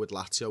draw with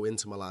Lazio.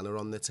 Inter Milan are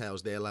on their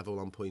tails. They're level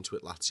on points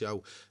with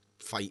Lazio,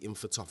 fighting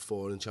for top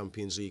four and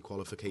Champions League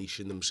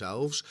qualification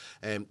themselves.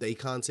 They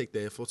can't take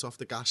their foot off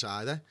the gas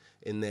either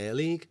in their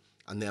league,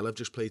 and they'll have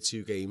just played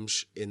 2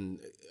 games in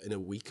a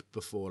week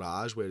before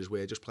ours, whereas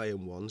we're just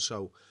playing 1.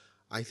 So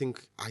I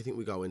think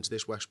we go into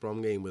this West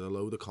Brom game with a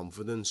load of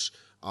confidence,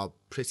 are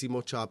pretty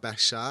much our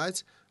best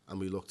side, and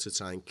we look to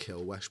try and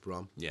kill West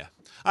Brom. Yeah,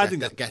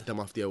 get them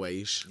off their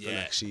ways for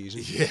next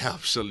season. Yeah,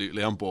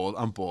 absolutely. I'm bored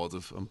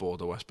of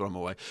West Brom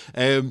away.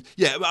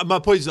 My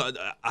point is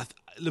that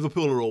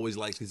Liverpool are always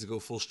likely to go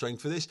full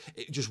strength for this.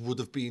 It just would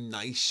have been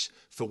nice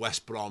for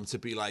West Brom to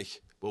be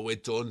like, well, we're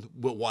done.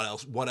 What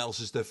else? What else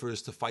is there for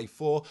us to fight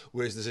for?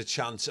 Whereas there's a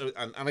chance,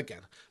 and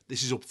again,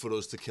 this is up for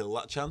us to kill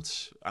that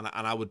chance. And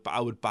I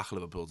would back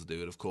Liverpool to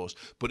do it, of course.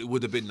 But it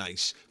would have been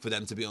nice for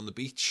them to be on the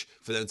beach,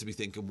 for them to be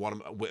thinking,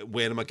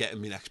 where am I getting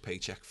my next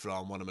paycheck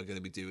from? What am I going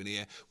to be doing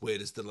here?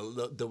 Whereas there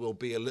will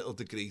be a little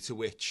degree to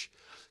which,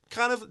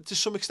 kind of to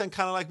some extent,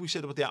 kind of like we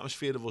said about the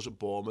atmosphere of us at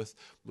Bournemouth,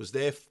 was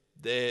their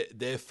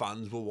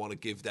fans will want to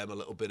give them a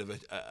little bit of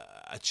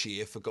a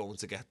cheer for going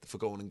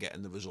and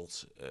getting the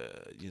result,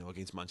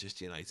 against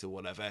Manchester United or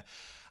whatever.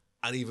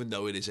 And even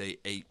though it is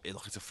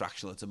it's a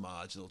fractional, it's a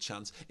marginal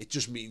chance, it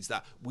just means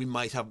that we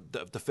might have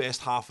the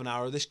first half an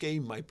hour of this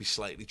game might be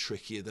slightly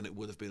trickier than it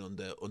would have been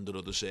under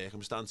other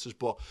circumstances.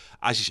 But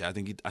as you say,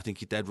 I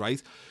think you're dead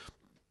right.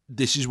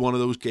 This is one of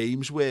those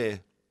games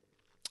where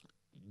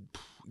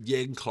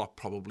Jurgen Klopp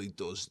probably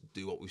does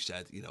do what we've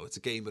said. You know, it's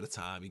a game at a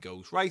time. He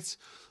goes, right,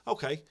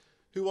 okay,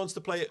 who wants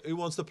to play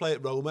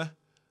at Roma?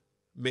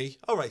 Me.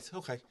 All right,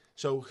 okay.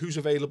 So who's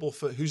available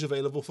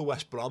for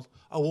West Brom?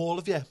 Oh, all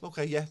of you.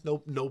 Okay, yeah,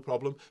 no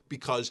problem.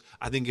 Because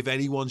I think if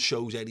anyone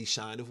shows any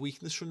sign of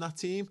weakness from that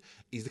team,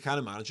 he's the kind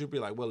of manager who'll be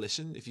like, well,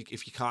 listen, if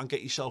you can't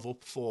get yourself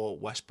up for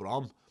West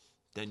Brom,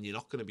 then you're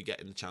not going to be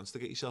getting the chance to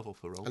get yourself up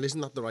for Rome. And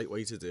isn't that the right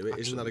way to do it?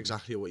 Absolutely. Isn't that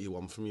exactly what you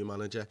want from your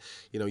manager?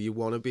 You know, you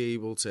want to be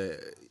able to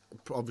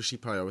obviously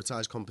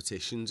prioritise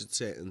competitions at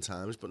certain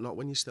times, but not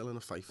when you're still in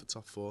a fight for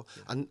top 4.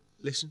 Yeah. And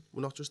listen,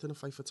 we're not just in a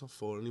fight for top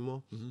 4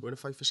 anymore. Mm-hmm. We're in a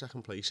fight for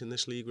second place in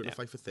this league. We're in a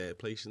fight for third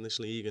place in this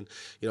league. And,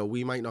 you know,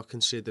 we might not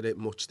consider it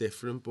much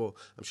different, but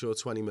I'm sure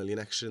 20 million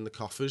extra in the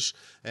coffers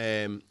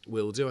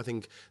will do. I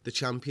think the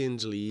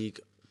Champions League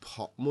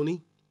pot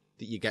money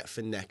that you get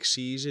for next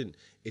season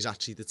is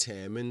actually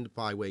determined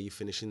by where you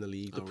finish in the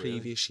league the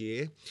previous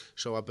year.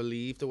 So I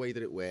believe the way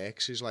that it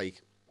works is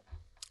like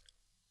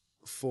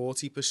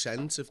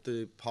 40% of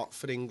the pot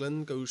for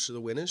England goes to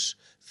the winners,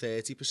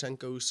 30%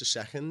 goes to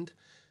second,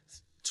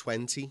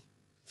 20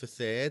 for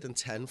third and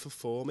 10 for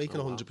 4, making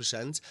 100%.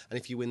 And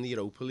if you win the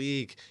Europa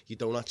League, you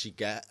don't actually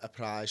get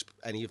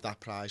any of that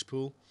prize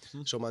pool.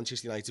 Mm-hmm. So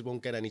Manchester United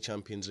won't get any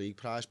Champions League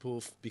prize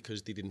pool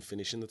because they didn't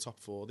finish in the top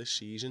 4 this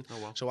season.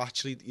 So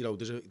actually, you know,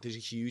 there's a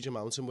huge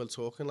amount, and we're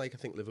talking like I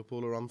think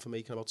Liverpool are on for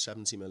making about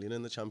 70 million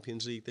in the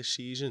Champions League this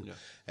season,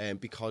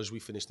 because we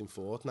finished in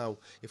 4th. Now,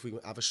 if we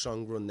have a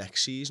strong run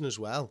next season as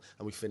well,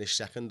 and we finish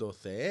 2nd or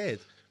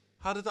 3rd.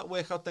 How did that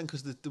work out then?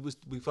 Because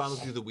we found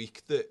out the other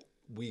week that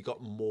we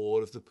got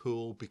more of the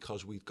pool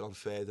because we'd gone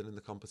further in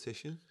the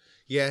competition.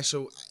 Yeah,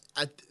 so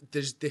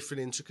there's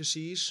different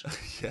intricacies.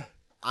 Yeah.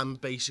 I'm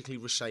basically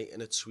reciting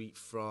a tweet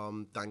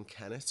from Dan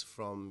Kennett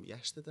from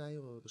yesterday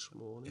or this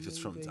morning. If it's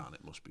from Dan,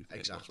 it must be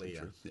exactly.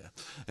 True.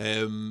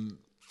 Yeah.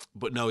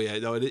 But no,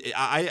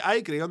 I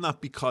agree on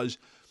that because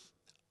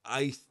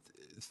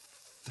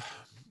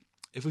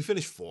if we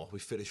finish 4th, we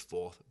finish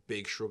 4th.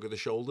 Big shrug of the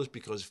shoulders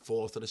because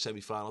 4th in the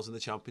semi-finals in the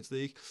Champions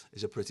League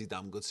is a pretty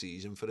damn good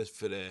season for the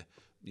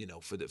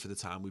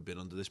time we've been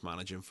under this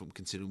manager and from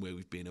considering where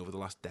we've been over the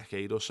last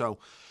decade or so.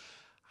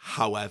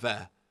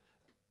 However,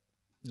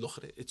 look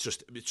at it. It's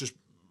just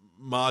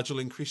marginal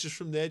increases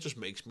from there just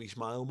makes me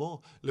smile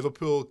more.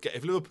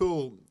 If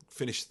Liverpool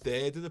finish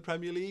 3rd in the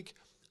Premier League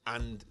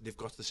and they've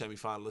got to the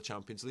semi-final of the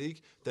Champions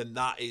League, then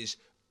that is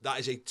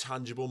a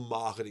tangible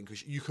market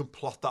increase. You can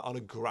plot that on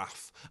a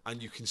graph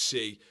and you can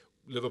see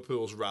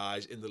Liverpool's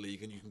rise in the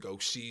league and you can go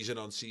season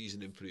on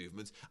season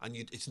improvement and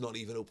it's not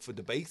even up for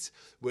debate.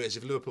 Whereas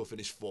if Liverpool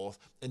finish 4th,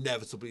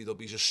 inevitably there'll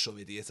be just some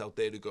idiot out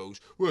there who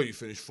goes, well, you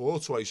finished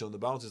 4th twice on the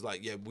bounce. It's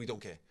like, yeah, we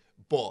don't care.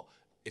 But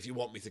if you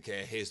want me to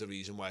care, here's the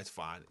reason why it's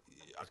fine.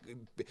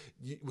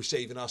 We're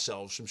saving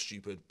ourselves some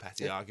stupid,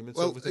 petty arguments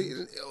over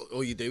things.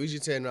 All you do is you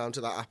turn around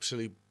to that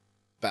absolute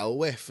bell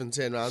whiff and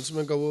turn around to him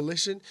and go, well,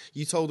 listen,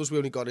 you told us we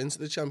only got into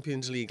the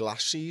Champions League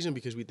last season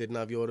because we didn't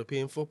have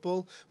European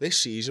football. This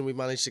season we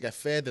managed to get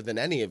further than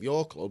any of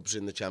your clubs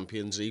in the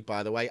Champions League,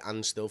 by the way,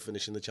 and still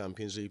finishing the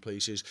Champions League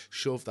places.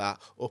 Shove that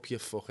up your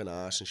fucking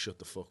arse and shut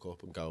the fuck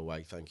up and go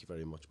away. Thank you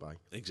very much, bye.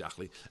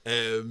 Exactly.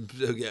 So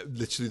yeah,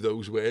 literally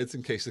those words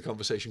in case the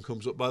conversation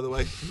comes up, by the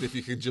way. If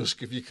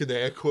you can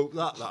air quote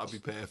that would be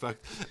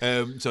perfect.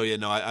 So yeah,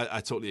 no,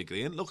 I totally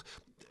agree. And look,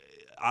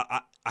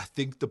 I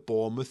think the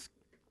Bournemouth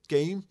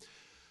game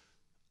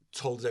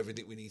told us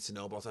everything we need to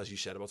know about, as you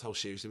said, about how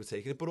seriously we're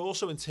taking it, but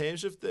also in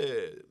terms of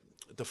the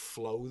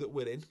flow that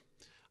we're in.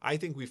 I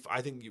think we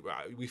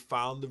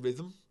found the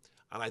rhythm,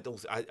 and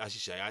as you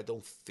say, I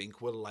don't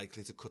think we're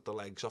likely to cut the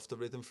legs off the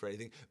rhythm for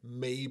anything.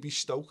 Maybe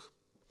Stoke,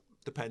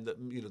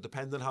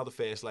 depending on how the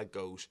first leg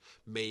goes.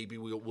 Maybe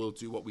we'll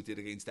do what we did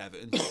against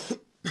Everton.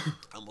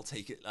 And we'll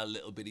take it a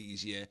little bit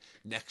easier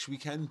next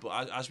weekend.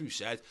 But as we've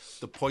said,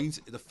 the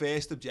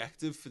first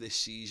objective for this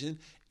season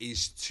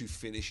is to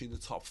finish in the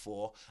top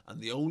 4. And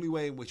the only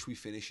way in which we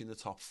finish in the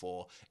top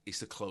 4 is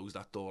to close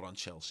that door on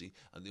Chelsea.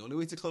 And the only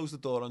way to close the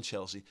door on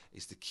Chelsea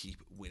is to keep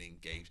winning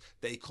games.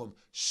 They come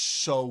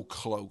so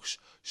close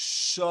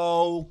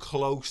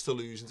to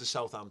losing to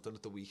Southampton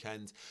at the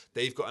weekend.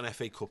 They've got an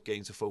FA Cup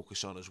game to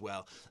focus on as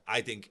well. I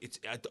think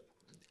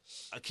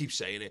I keep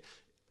saying it.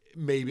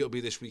 Maybe it'll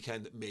be this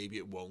weekend, maybe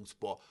it won't.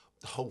 But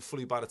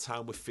hopefully by the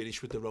time we're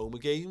finished with the Roma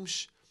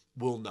games,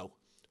 we'll know.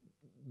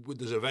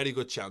 There's a very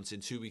good chance in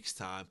 2 weeks'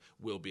 time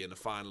we'll be in the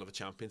final of a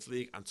Champions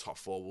League and top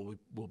 4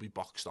 will be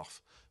boxed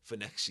off for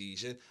next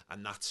season.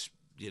 And that's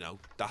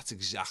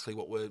exactly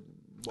what we're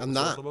talking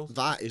about.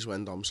 That is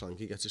when Dom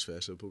Sankey gets his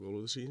first Liverpool goal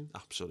of the season.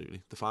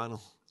 Absolutely. The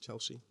final.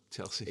 Chelsea.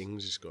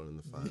 Ings is scoring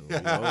the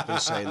final. I've been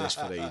saying this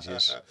for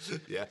ages.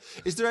 Yeah.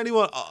 Is there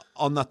anyone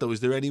on that though? Is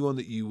there anyone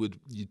that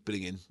you'd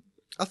bring in?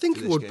 I think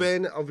it would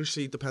be,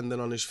 obviously,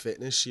 depending on his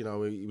fitness. You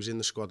know, he was in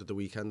the squad at the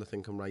weekend, I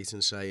think I'm right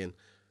in saying.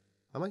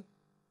 Am I? He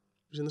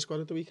was in the squad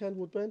at the weekend,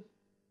 Woodburn?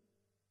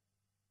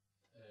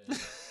 Yeah,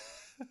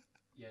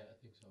 I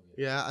think so.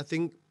 Yeah, I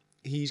think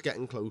he's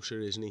getting closer,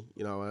 isn't he?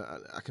 You know,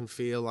 I can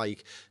feel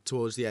like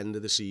towards the end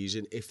of the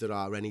season, if there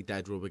are any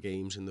dead rubber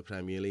games in the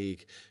Premier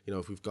League, you know,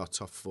 if we've got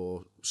top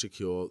 4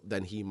 secure,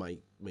 then he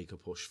might make a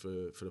push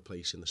for a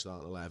place in the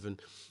starting 11.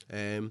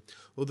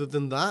 Other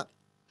than that,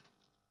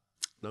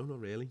 no,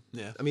 not really.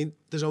 Yeah. I mean,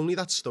 there's only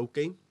that Stoke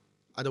game.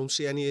 I don't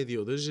see any of the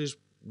others as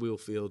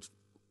Wheelfield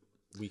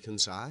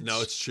weakened sides.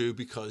 No, it's true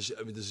because,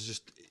 I mean,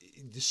 there's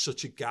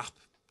such a gap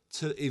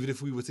to, even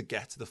if we were to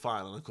get to the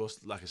final. And of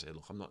course, like I say,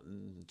 look, I'm not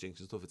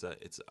jinxing stuff.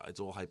 It's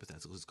all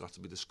hypothetical. It's got to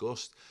be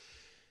discussed.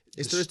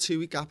 Is there a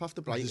 2-week gap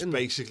after Brighton? There's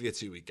basically a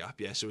 2-week gap,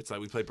 yeah. So it's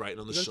like we play Brighton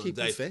on the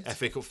Sunday,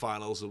 FA Cup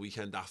finals the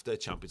weekend after,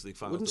 Champions League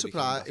finals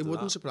It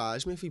wouldn't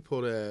surprise me if he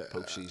put a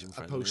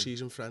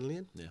post-season friendly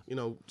in. Yeah. You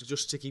know,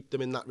 just to keep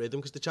them in that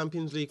rhythm, because the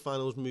Champions League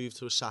finals move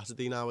to a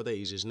Saturday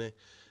nowadays, isn't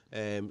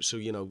it? So,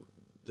 you know,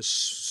 the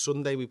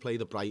Sunday we play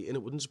the Brighton,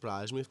 it wouldn't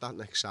surprise me if that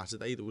next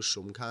Saturday there was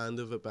some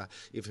kind of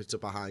if it's a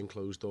behind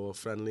closed door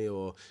friendly,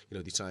 or, you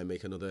know, they try and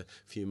make another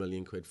few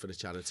million quid for a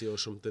charity or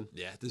something.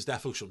 Yeah, there's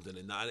definitely something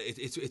in that.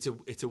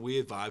 It's a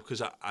weird vibe,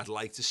 because I'd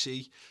like to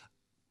see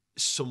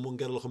someone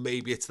get a look, and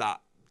maybe it's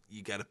that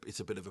it's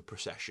a bit of a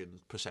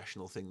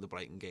processional thing, the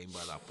Brighton game,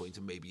 by that point,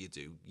 and maybe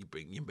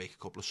you make a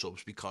couple of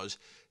subs, because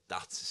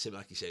that's,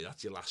 like you say,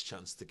 that's your last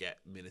chance to get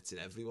minutes in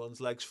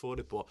everyone's legs for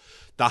it. But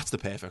that's the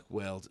perfect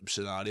world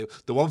scenario.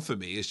 The one for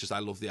me is just, I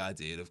love the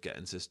idea of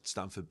getting to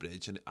Stamford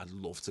Bridge, and I'd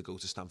love to go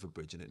to Stamford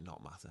Bridge and it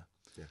not matter.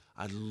 Yeah.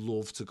 I'd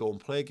love to go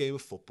and play a game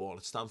of football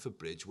at Stamford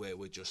Bridge where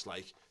we're just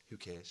like, who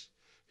cares?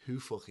 Who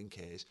fucking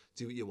cares?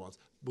 Do what you want.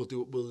 We'll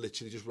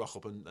literally just rock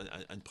up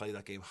and play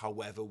that game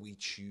however we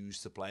choose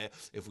to play it.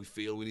 If we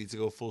feel we need to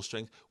go full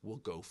strength, we'll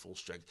go full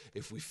strength.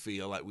 If we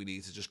feel like we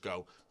need to just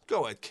go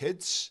ahead,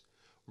 kids.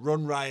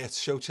 Run riot,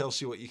 show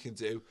Chelsea what you can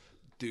do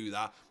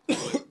that.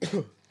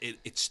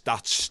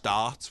 That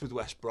starts with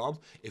West Brom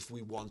if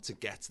we want to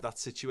get to that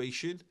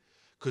situation.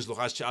 Because look,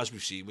 as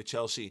we've seen with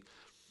Chelsea,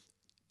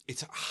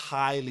 it's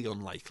highly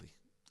unlikely,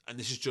 and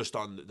this is just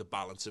on the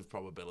balance of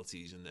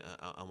probabilities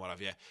and what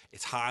have you,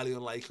 it's highly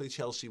unlikely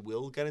Chelsea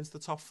will get into the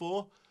top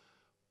 4.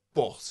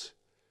 But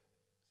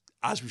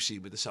as we've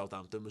seen with the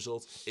Southampton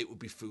result, it would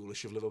be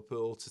foolish of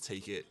Liverpool to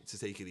take it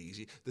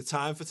easy. The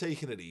time for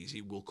taking it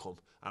easy will come,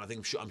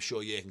 and I'm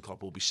sure Jurgen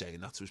Klopp will be saying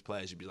that to his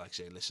players. He'll be like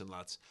saying, "Listen,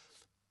 lads,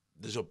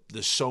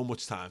 there's so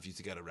much time for you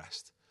to get a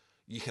rest.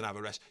 You can have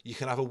a rest. You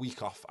can have a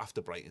week off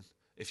after Brighton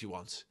if you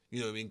want.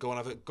 You know what I mean? Go and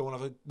have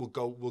a. We'll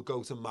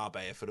go to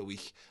Marbella for a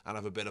week and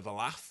have a bit of a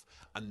laugh,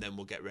 and then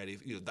we'll get ready.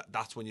 You know,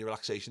 that's when your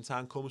relaxation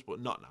time comes. But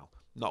not now.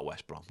 Not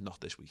West Brom.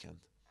 Not this weekend.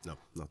 No,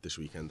 not this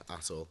weekend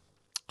at all."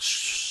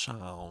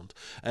 Sound.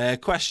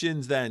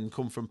 Questions then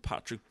come from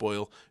Patrick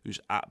Boyle, who's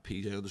at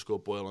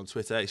PJ_Boyle on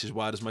Twitter. He says,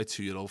 why does my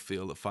 2-year-old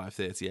feel that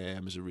 5:30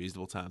 a.m. is a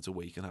reasonable time to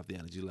wake and have the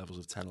energy levels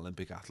of 10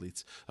 Olympic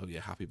athletes? Oh yeah,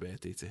 happy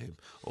birthday to him.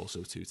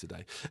 Also too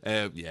today.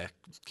 Yeah,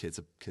 kids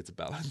are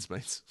bellends,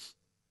 mate.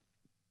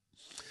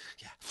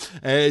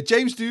 Yeah.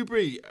 James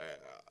Dewberry,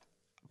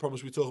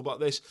 promise we talk about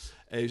this.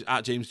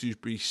 At James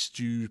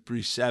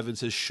Dewsbury 7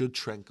 says, should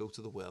Trent go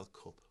to the World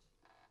Cup?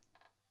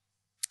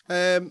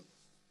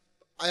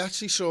 I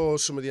actually saw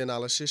some of the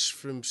analysis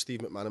from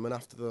Steve McManaman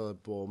after the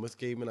Bournemouth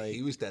game, and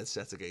he was dead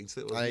set against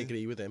it, wasn't I he?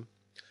 agree with him.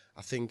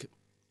 I think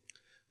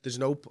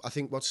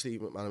what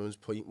Steve McManaman's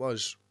point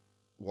was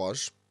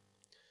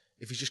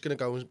if he's just going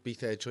to go and be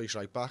third choice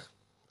right back,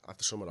 have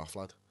the summer off,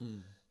 lad.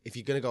 If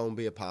you're going to go and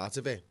be a part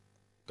of it,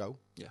 go.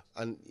 Yeah.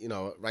 And,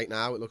 right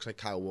now it looks like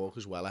Kyle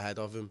Walker's well ahead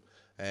of him.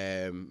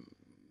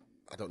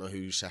 I don't know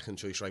who's second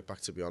choice right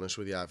back, to be honest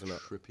with you.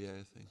 Trippier,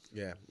 I think.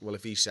 Yeah, well,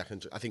 if he's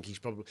second, I think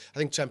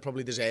Trent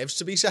probably deserves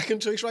to be second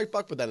choice right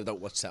back, but then I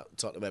don't watch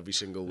Tottenham every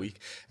single week.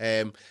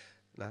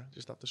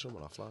 Just have the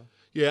summer off, lad.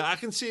 Yeah, I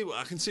can see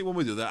when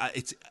we do that.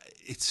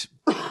 It's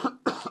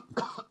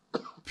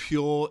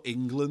pure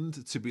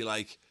England to be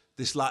like,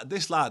 this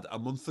lad a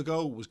month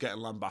ago was getting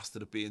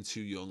lambasted at being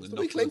too young and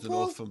not good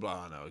enough, and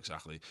blah. I know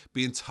exactly,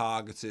 being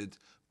targeted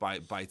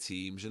by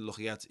teams, and look,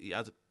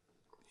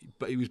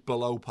 but he was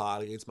below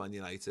par against Man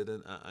United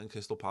and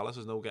Crystal Palace.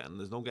 There's no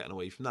getting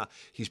away from that.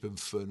 He's been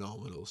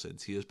phenomenal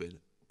since. He has been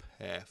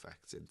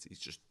perfect since. He's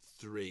just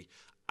 3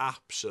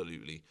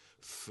 absolutely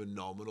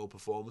phenomenal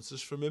performances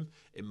from him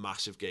in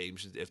massive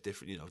games of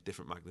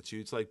different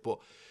magnitudes. But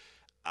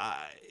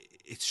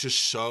it's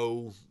just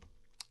so.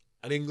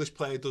 An English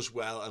player does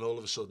well, and all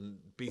of a sudden,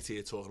 BT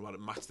are talking about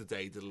it. Match the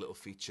Day did a little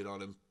feature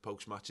on him,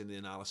 post-match in the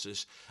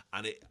analysis,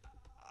 and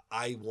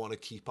I want to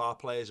keep our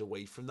players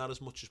away from that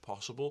as much as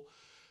possible.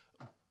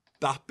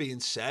 That being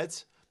said,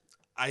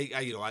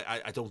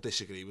 I don't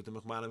disagree with the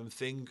McManaman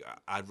thing.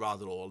 I'd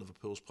rather all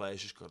Liverpool's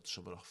players just got the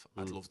summer off.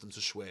 I'd love them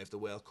to swerve the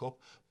World Cup,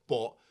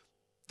 but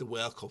the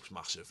World Cup's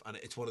massive, and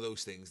it's one of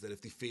those things that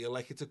if they feel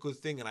like it's a good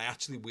thing, and I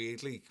actually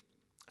weirdly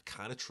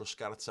kind of trust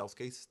Gareth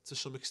Southgate to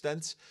some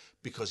extent,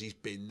 because he's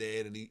been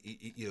there and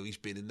he's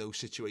been in those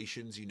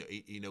situations.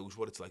 He knows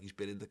what it's like. He's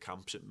been in the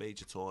camps at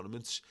major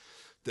tournaments.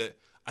 That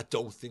I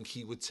don't think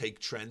he would take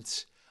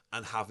Trent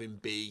and have him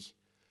be,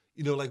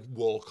 like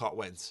Walcott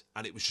went,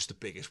 and it was just the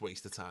biggest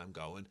waste of time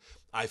going.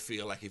 I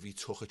feel like if he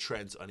took a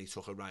Trent and he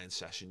took a Ryan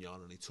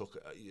Sessegnon and he took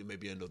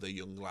maybe another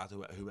young lad,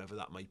 whomever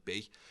that might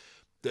be,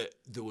 that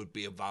there would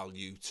be a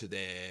value to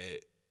their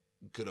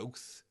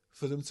growth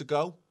for them to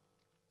go.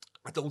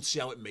 I don't see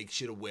how it makes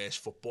you a worse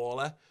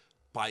footballer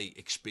by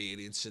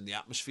experiencing the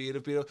atmosphere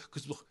of being.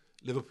 Because look,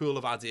 Liverpool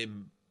have had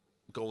him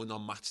going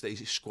on match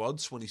days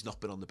squads when he's not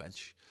been on the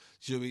bench.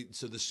 Do you know what I mean?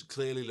 So there's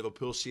clearly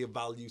Liverpool see a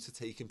value to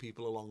taking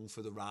people along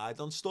for the ride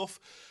on stuff.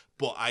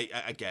 But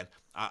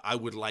I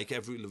would like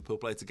every Liverpool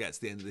player to get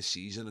to the end of the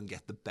season and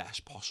get the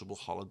best possible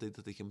holiday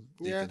that they can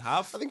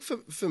have. I think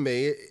for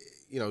me,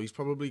 he's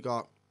probably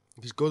got,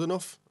 if he's good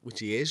enough,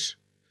 which he is,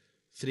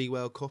 3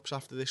 World Cups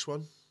after this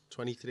one.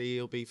 23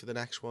 he'll be for the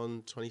next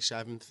one,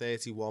 27,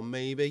 31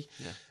 maybe.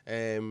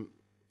 Yeah.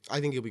 I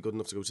think he'll be good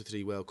enough to go to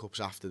 3 World Cups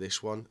after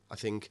this one. I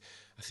think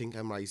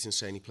I'm right in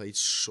saying he played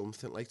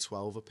something like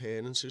 12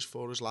 appearances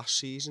for us last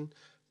season.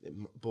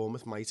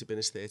 Bournemouth might have been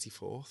his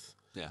 34th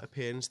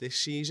appearance this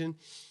season.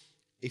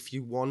 If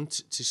you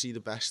want to see the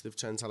best of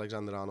Trent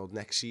Alexander-Arnold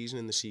next season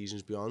and the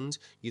seasons beyond,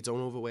 you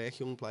don't overwork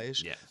young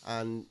players. Yeah.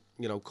 And,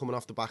 coming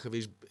off the back of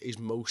his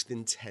most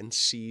intense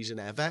season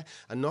ever,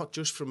 and not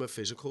just from a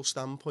physical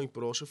standpoint,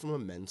 but also from a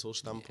mental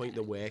standpoint,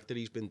 the work that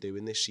he's been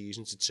doing this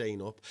season to train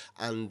up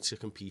and to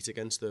compete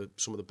against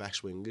some of the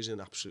best wingers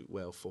in absolute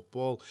world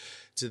football,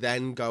 to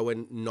then go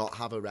and not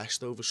have a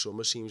rest over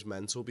summer seems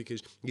mental,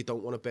 because you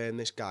don't want to burn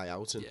this guy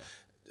out. And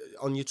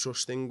on your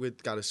trust thing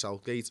with Gareth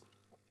Southgate,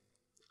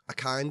 I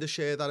kind of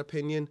share that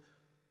opinion,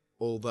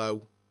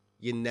 although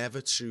you never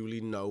truly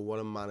know what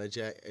a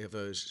manager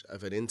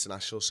of an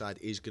international side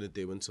is going to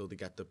do until they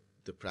get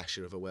the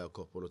pressure of a World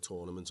Cup or a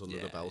tournament under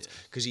the belt.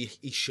 Because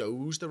he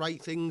shows the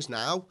right things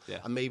now,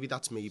 and maybe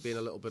that's me being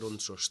a little bit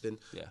untrusting.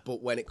 Yeah.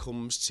 But when it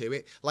comes to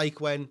it, like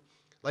when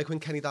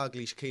Kenny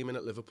Dalglish came in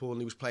at Liverpool and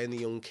he was playing the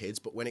young kids,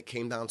 but when it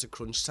came down to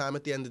crunch time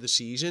at the end of the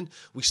season,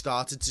 we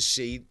started to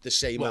see the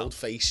same old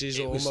faces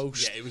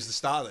almost. It was the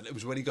start of it. It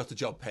was when he got the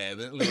job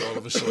permanently. All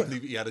of a sudden,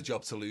 he had a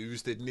job to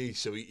lose, didn't he?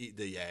 So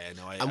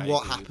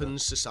what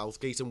happens to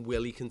Southgate, and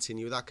will he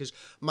continue that? Because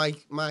my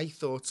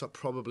thoughts are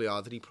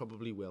that he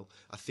probably will.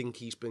 I think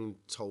he's been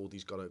told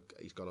he's got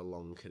a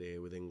long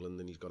career with England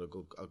and he's got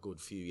a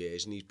good few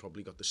years, and he's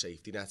probably got the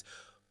safety net.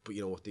 But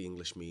you know what the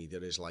English media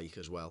is like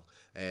as well.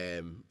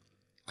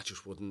 I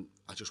just wouldn't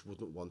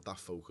want that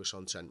focus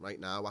on Trent right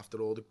now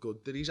after all the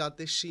good that he's had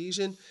this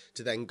season,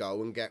 to then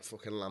go and get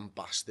fucking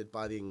lambasted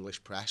by the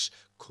English press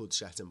could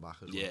set him back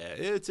as well.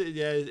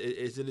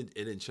 It's an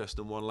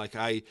interesting one. Like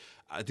I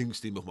think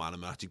Steve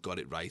McManaman actually got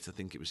it right. I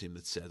think it was him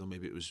that said, or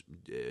maybe it was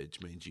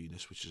Jermaine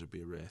Genius, which is a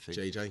rare thing.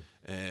 JJ.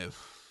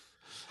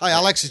 Hi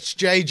Alex, it's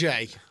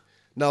JJ.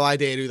 No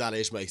idea who that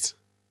is, mate.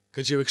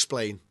 Could you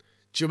explain?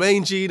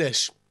 Jermaine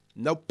Genius.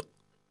 Nope.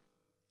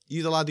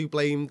 You the lad who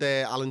blamed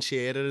Alan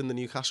Shearer and the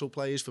Newcastle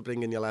players for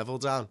bringing your level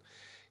down?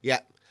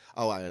 Yeah.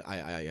 Oh,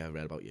 I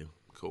read about you.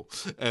 Cool.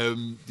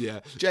 Yeah.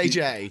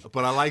 JJ.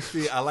 But I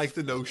like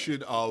the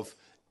notion of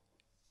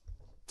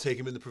take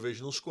him in the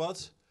provisional squad.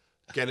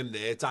 Get him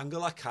there,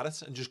 dangle that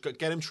carrot, and just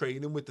get him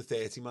training with the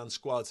 30-man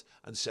squad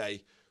and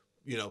say,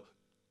 you know,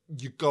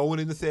 you're going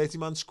in the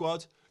 30-man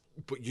squad,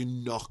 but you're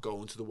not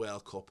going to the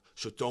World Cup.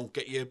 So don't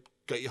get your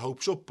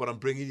hopes up, but I'm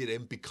bringing you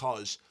in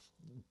because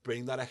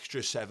bring that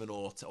extra 7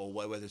 or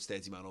whether it's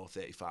 30-man or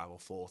 35 or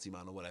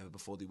 40-man or whatever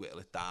before they whittle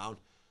it down.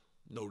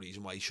 No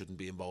reason why he shouldn't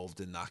be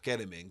involved in that.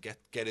 Get him in,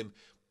 get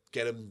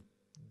him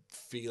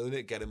feeling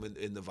it, get him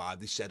in the vibe.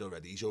 They said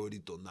already, he's already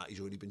done that. He's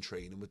already been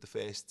training with the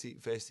first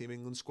team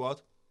England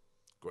squad.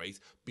 Great,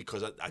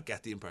 because I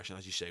get the impression,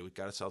 as you say, with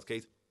Gareth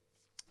Southgate,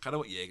 kind of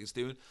what Jürgen's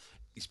doing.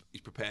 He's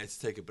prepared to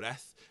take a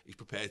breath. He's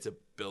prepared to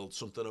build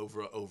something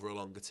over a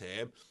longer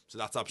term. So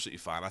that's absolutely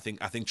fine. I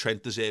think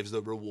Trent deserves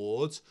the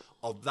reward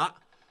of that.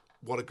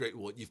 What a great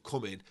reward! You've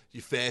come in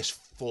your first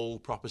full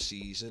proper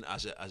season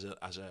as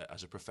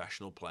a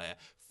professional player,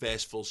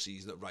 first full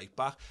season at right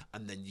back,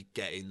 and then you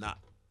get in that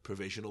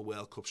provisional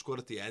World Cup squad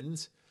at the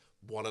end.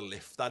 What a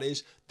lift that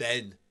is!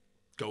 Then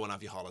go and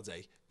have your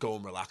holiday, go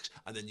and relax,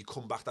 and then you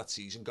come back that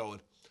season going,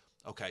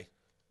 okay,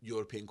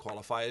 European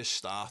qualifiers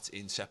start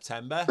in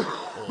September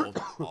or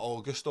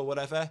August or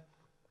whatever.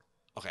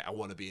 Okay, I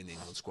want to be in the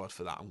England squad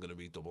for that. I'm going to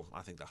redouble.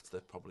 I think that's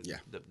probably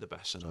the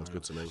best scenario. Sounds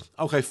good to me.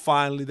 Okay,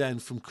 finally then,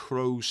 from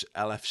Crows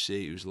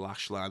LFC, who's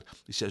Lashland,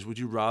 he says, would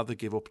you rather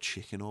give up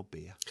chicken or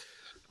beer?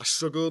 I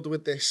struggled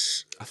with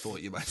this. I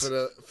thought you might.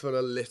 For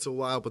a little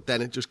while, but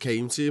then it just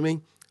came to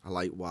me. I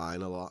like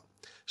wine a lot,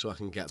 so I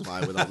can get by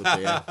without the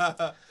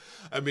beer.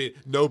 I mean,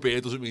 no beer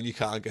doesn't mean you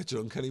can't get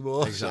drunk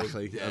anymore.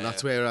 Exactly. So, yeah. And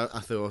that's where I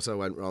thought I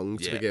went wrong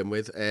to begin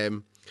with.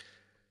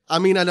 I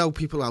mean, I know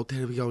people out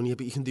there will be going, yeah,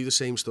 but you can do the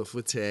same stuff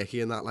with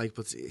turkey and that, like,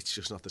 but it's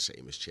just not the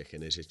same as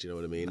chicken, is it? Do you know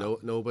what I mean? No.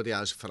 Nobody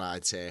has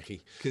fried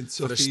turkey.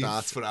 Kentucky for a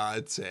start.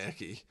 Fried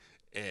turkey.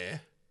 Yeah.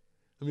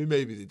 I mean,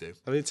 maybe they do.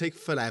 I mean, it'd take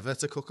forever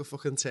to cook a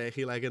fucking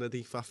turkey leg in a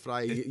deep fat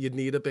fryer. You'd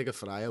need a bigger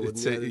fryer,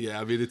 wouldn't you?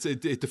 Yeah, I mean,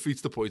 it defeats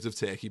the point of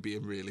turkey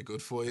being really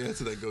good for you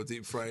to then go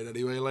deep fry it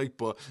anyway. Like,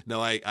 but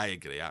no, I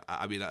agree.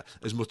 I mean,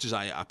 as much as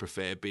I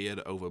prefer beer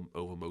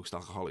over most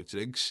alcoholic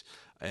drinks,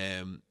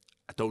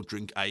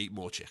 I eat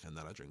more chicken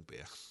than I drink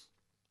beer.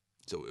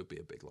 So it would be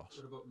a big loss.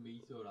 What about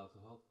meat or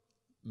alcohol?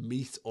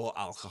 Meat or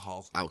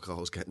alcohol?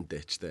 Alcohol's getting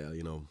ditched there,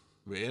 you know.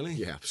 Really?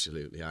 Yeah,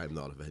 absolutely. I'm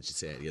not a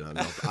vegetarian.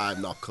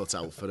 I'm not cut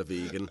out for a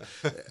vegan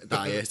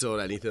diet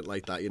or anything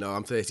like that. You know,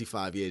 I'm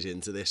 35 years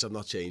into this. I'm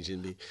not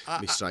changing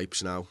my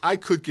stripes now. I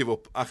could give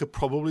up. I could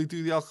probably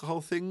do the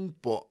alcohol thing,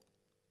 but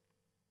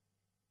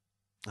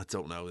I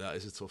don't know. That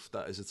is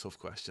a tough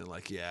question.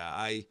 Like, yeah,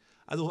 I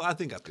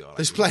think I'd be all right.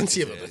 There's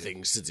plenty of other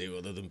things to do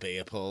other than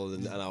beer, Paul,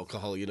 and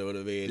alcohol. You know what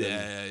I mean?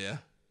 Yeah.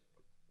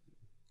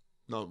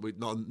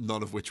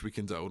 None of which we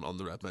condone on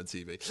the Redmen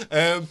TV.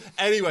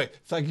 Anyway,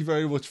 thank you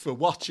very much for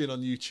watching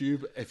on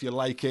YouTube. If you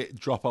like it,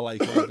 drop a like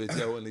on the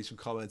video and leave some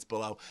comments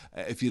below.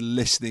 If you're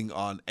listening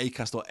on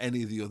Acast or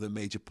any of the other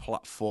major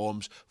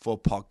platforms for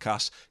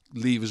podcasts,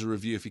 leave us a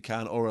review if you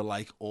can, or a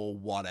like, or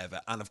whatever.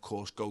 And of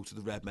course, go to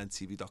the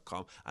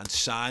redmentv.com and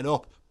sign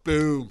up.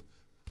 Boom,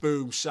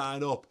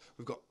 sign up.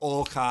 We've got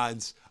all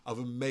kinds of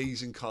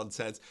amazing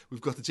content. We've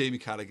got the Jamie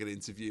Carragher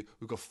interview.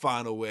 We've got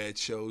final word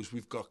shows.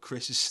 We've got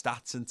Chris's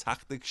stats and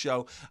tactics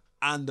show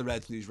and the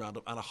Reds News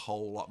Roundup and a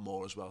whole lot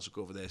more as well. So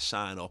go over there,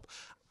 sign up,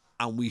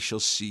 and we shall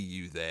see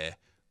you there.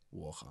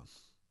 Walk on.